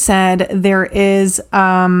like I said, there is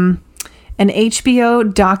an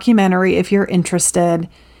HBO documentary if you're interested,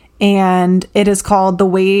 and it is called The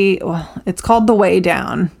Way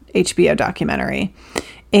Down, HBO documentary,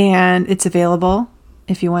 and it's available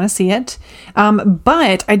if you want to see it.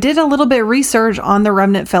 But I did a little bit of research on the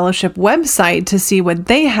Remnant Fellowship website to see what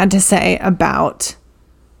they had to say about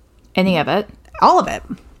Any of it. all of it.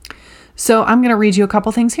 So I'm going to read you a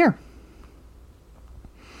couple things here.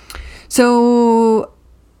 So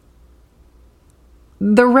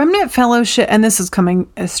the Remnant Fellowship, and this is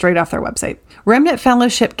coming straight off their website, Remnant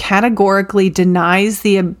Fellowship categorically denies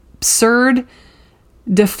the absurd,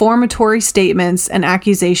 defamatory statements and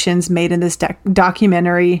accusations made in this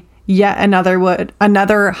documentary, yet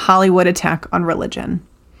another Hollywood attack on religion.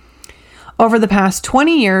 Over the past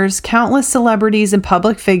 20 years, countless celebrities and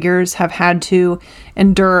public figures have had to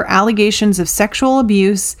endure allegations of sexual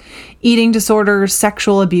abuse, eating disorders,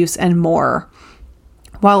 sexual abuse, and more.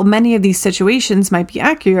 While many of these situations might be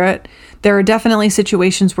accurate, there are definitely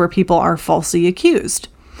situations where people are falsely accused.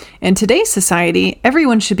 In today's society,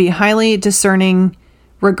 everyone should be highly discerning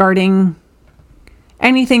regarding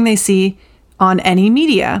anything they see on any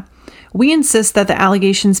media. We insist that the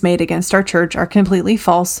allegations made against our church are completely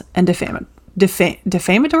false and defamatory?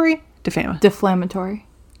 Deflammatory.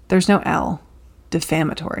 There's no L.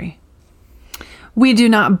 Defamatory. We do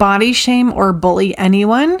not body shame or bully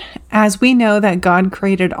anyone, as we know that God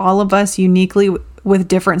created all of us uniquely with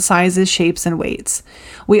different sizes, shapes, and weights.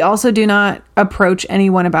 We also do not approach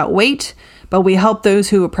anyone about weight, but we help those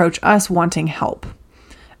who approach us wanting help.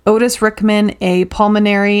 Otis Rickman, a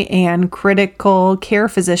pulmonary and critical care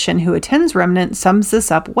physician who attends Remnant, sums this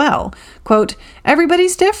up well. Quote,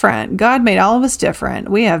 "Everybody's different. God made all of us different.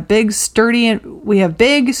 We have big, sturdy,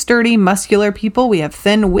 muscular people. We have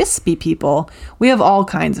thin, wispy people. We have all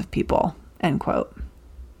kinds of people." End quote.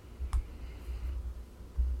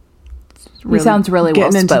 He sounds really well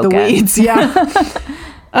getting spoken. into the weeds. Yeah.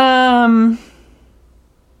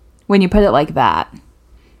 When you put it like that,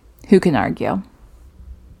 who can argue?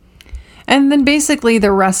 And then basically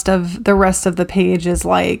the rest of the page is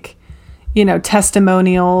like,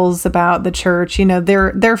 testimonials about the church.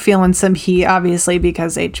 They're feeling some heat, obviously,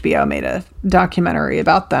 because HBO made a documentary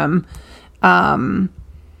about them.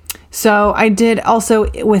 So I did also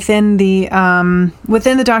within the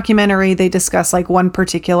documentary, they discuss like one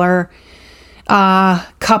particular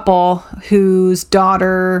couple whose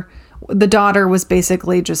the daughter was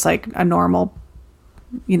basically just like a normal,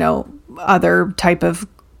 other type of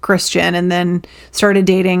Christian, and then started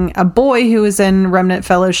dating a boy who was in Remnant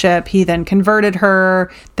Fellowship. He then converted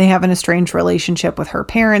her. They have an estranged relationship with her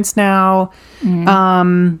parents now.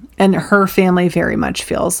 And her family very much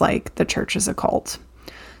feels like the church is a cult.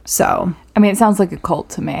 So, I mean, it sounds like a cult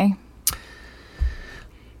to me.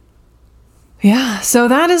 Yeah, so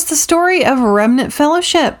that is the story of Remnant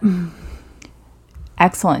Fellowship.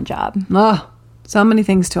 Excellent job. Oh, so many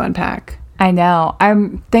things to unpack. I know.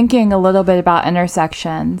 I'm thinking a little bit about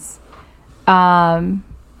intersections.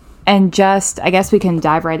 And just, I guess we can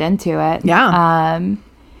dive right into it. Yeah.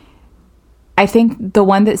 I think the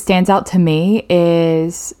one that stands out to me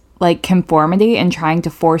is like conformity and trying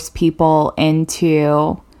to force people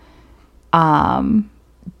into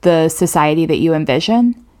the society that you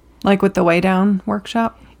envision. Like with the Way Down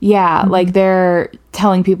workshop? Yeah, like they're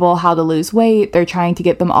telling people how to lose weight. They're trying to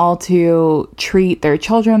get them all to treat their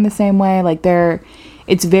children the same way. Like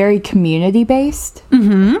it's very community based.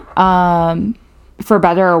 For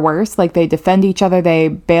better or worse, like they defend each other. They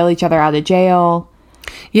bail each other out of jail.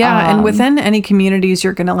 Yeah, and within any communities,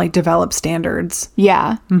 you're going to like develop standards.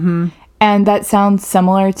 Yeah. And that sounds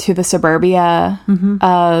similar to the suburbia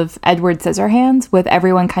of Edward Scissorhands, with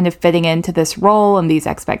everyone kind of fitting into this role and these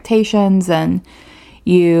expectations. And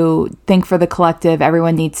you think for the collective,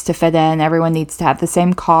 everyone needs to fit in. Everyone needs to have the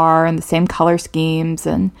same car and the same color schemes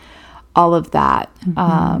and all of that.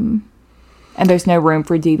 And there's no room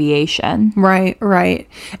for deviation. Right.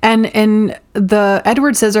 And the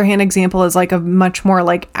Edward Scissorhand example is like a much more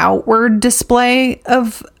like outward display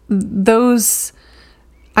of those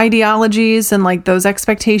ideologies and like those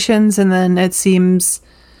expectations. And then it seems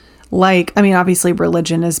like, I mean, obviously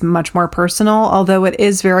religion is much more personal, although it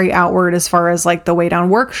is very outward as far as like the Way Down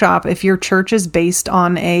workshop. If your church is based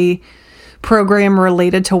on a program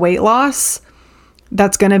related to weight loss,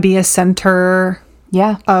 that's going to be a center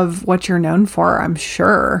of what you're known for, I'm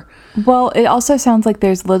sure. Well, it also sounds like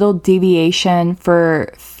there's little deviation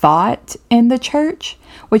for thought in the church,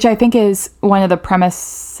 which I think is one of the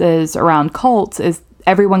premises around cults, is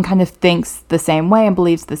everyone kind of thinks the same way and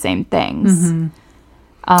believes the same things.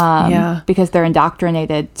 Because they're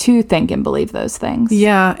indoctrinated to think and believe those things.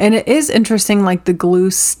 Yeah, and it is interesting, like the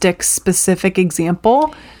glue stick specific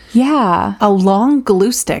example. Yeah. A long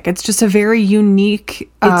glue stick. It's just a very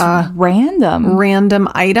unique... It's random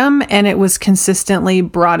item, and it was consistently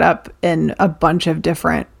brought up in a bunch of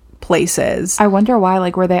different places. I wonder why.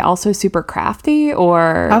 Like, were they also super crafty,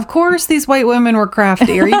 or... Of course these white women were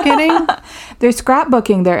crafty. Are you kidding? They're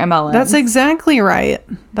scrapbooking their MLMs. That's exactly right.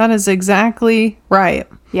 That is exactly right.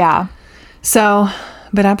 Yeah. So,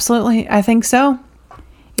 but absolutely, I think so.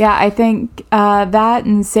 Yeah, I think that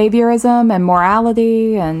and saviorism and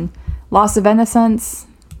morality and loss of innocence.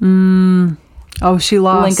 Oh, she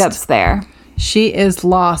lost. Link ups there. She is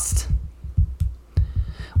lost.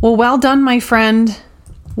 Well done, my friend.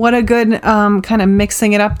 What a good kind of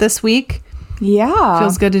mixing it up this week. Yeah.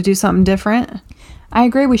 Feels good to do something different. I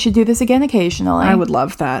agree. We should do this again occasionally. I would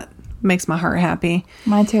love that. Makes my heart happy.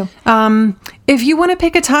 Mine too. If you want to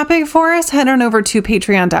pick a topic for us, head on over to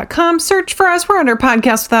patreon.com. Search for us. We're under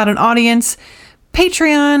Podcast Without an Audience.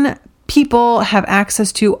 Patreon people have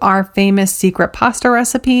access to our famous secret pasta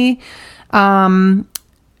recipe,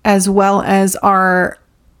 as well as our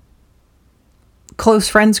close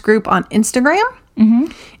friends group on Instagram.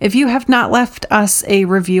 If you have not left us a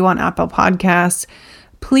review on Apple Podcasts,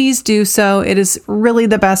 please do so. It is really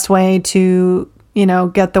the best way to,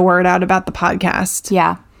 get the word out about the podcast.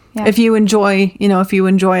 Yeah. If you enjoy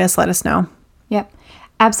us, let us know. Yep.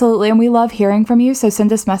 Absolutely. And we love hearing from you. So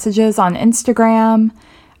send us messages on Instagram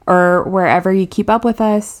or wherever you keep up with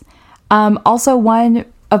us. Also, one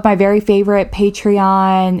of my very favorite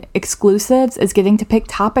Patreon exclusives is getting to pick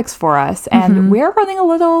topics for us. And we're running a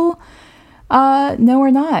little... no,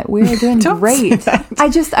 we're not. We're doing great.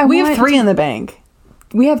 We have 3 in the bank.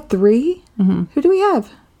 We have 3? Who do we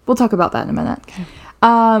have? We'll talk about that in a minute. Okay.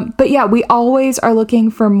 But yeah, we always are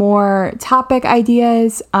looking for more topic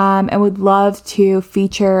ideas, and would love to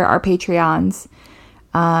feature our Patreons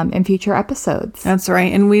in future episodes. That's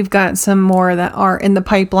right. And we've got some more that are in the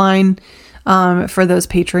pipeline for those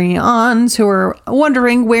Patreons who are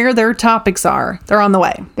wondering where their topics are. They're on the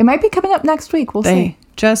way. They might be coming up next week. We'll see.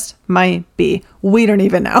 Just might be. We don't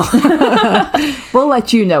even know. We'll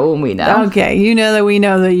let you know when we know. Okay. You know that we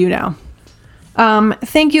know that you know.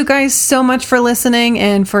 Thank you guys so much for listening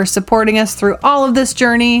and for supporting us through all of this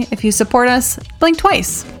journey. If you support us, blink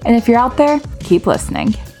twice. And if you're out there, keep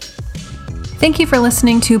listening. Thank you for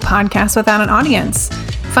listening to Podcast Without an Audience.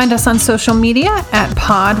 Find us on social media at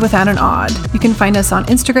Pod Without an Odd. You can find us on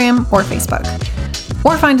Instagram or Facebook.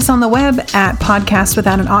 Or find us on the web at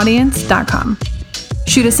podcastwithoutanaudience.com.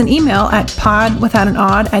 Shoot us an email at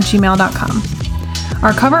podwithoutanod@gmail.com.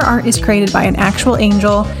 Our cover art is created by an actual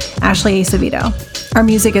angel, Ashley Acevedo. Our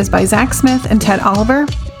music is by Zach Smith and Ted Oliver.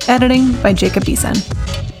 Editing by Jacob Beeson.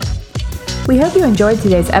 We hope you enjoyed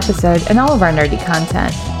today's episode and all of our nerdy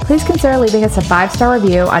content. please consider leaving us a 5-star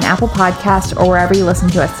review on Apple Podcasts or wherever you listen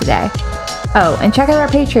to us today. Oh, and check out our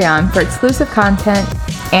Patreon for exclusive content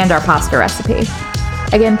and our pasta recipe.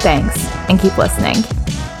 Again, thanks, and keep listening.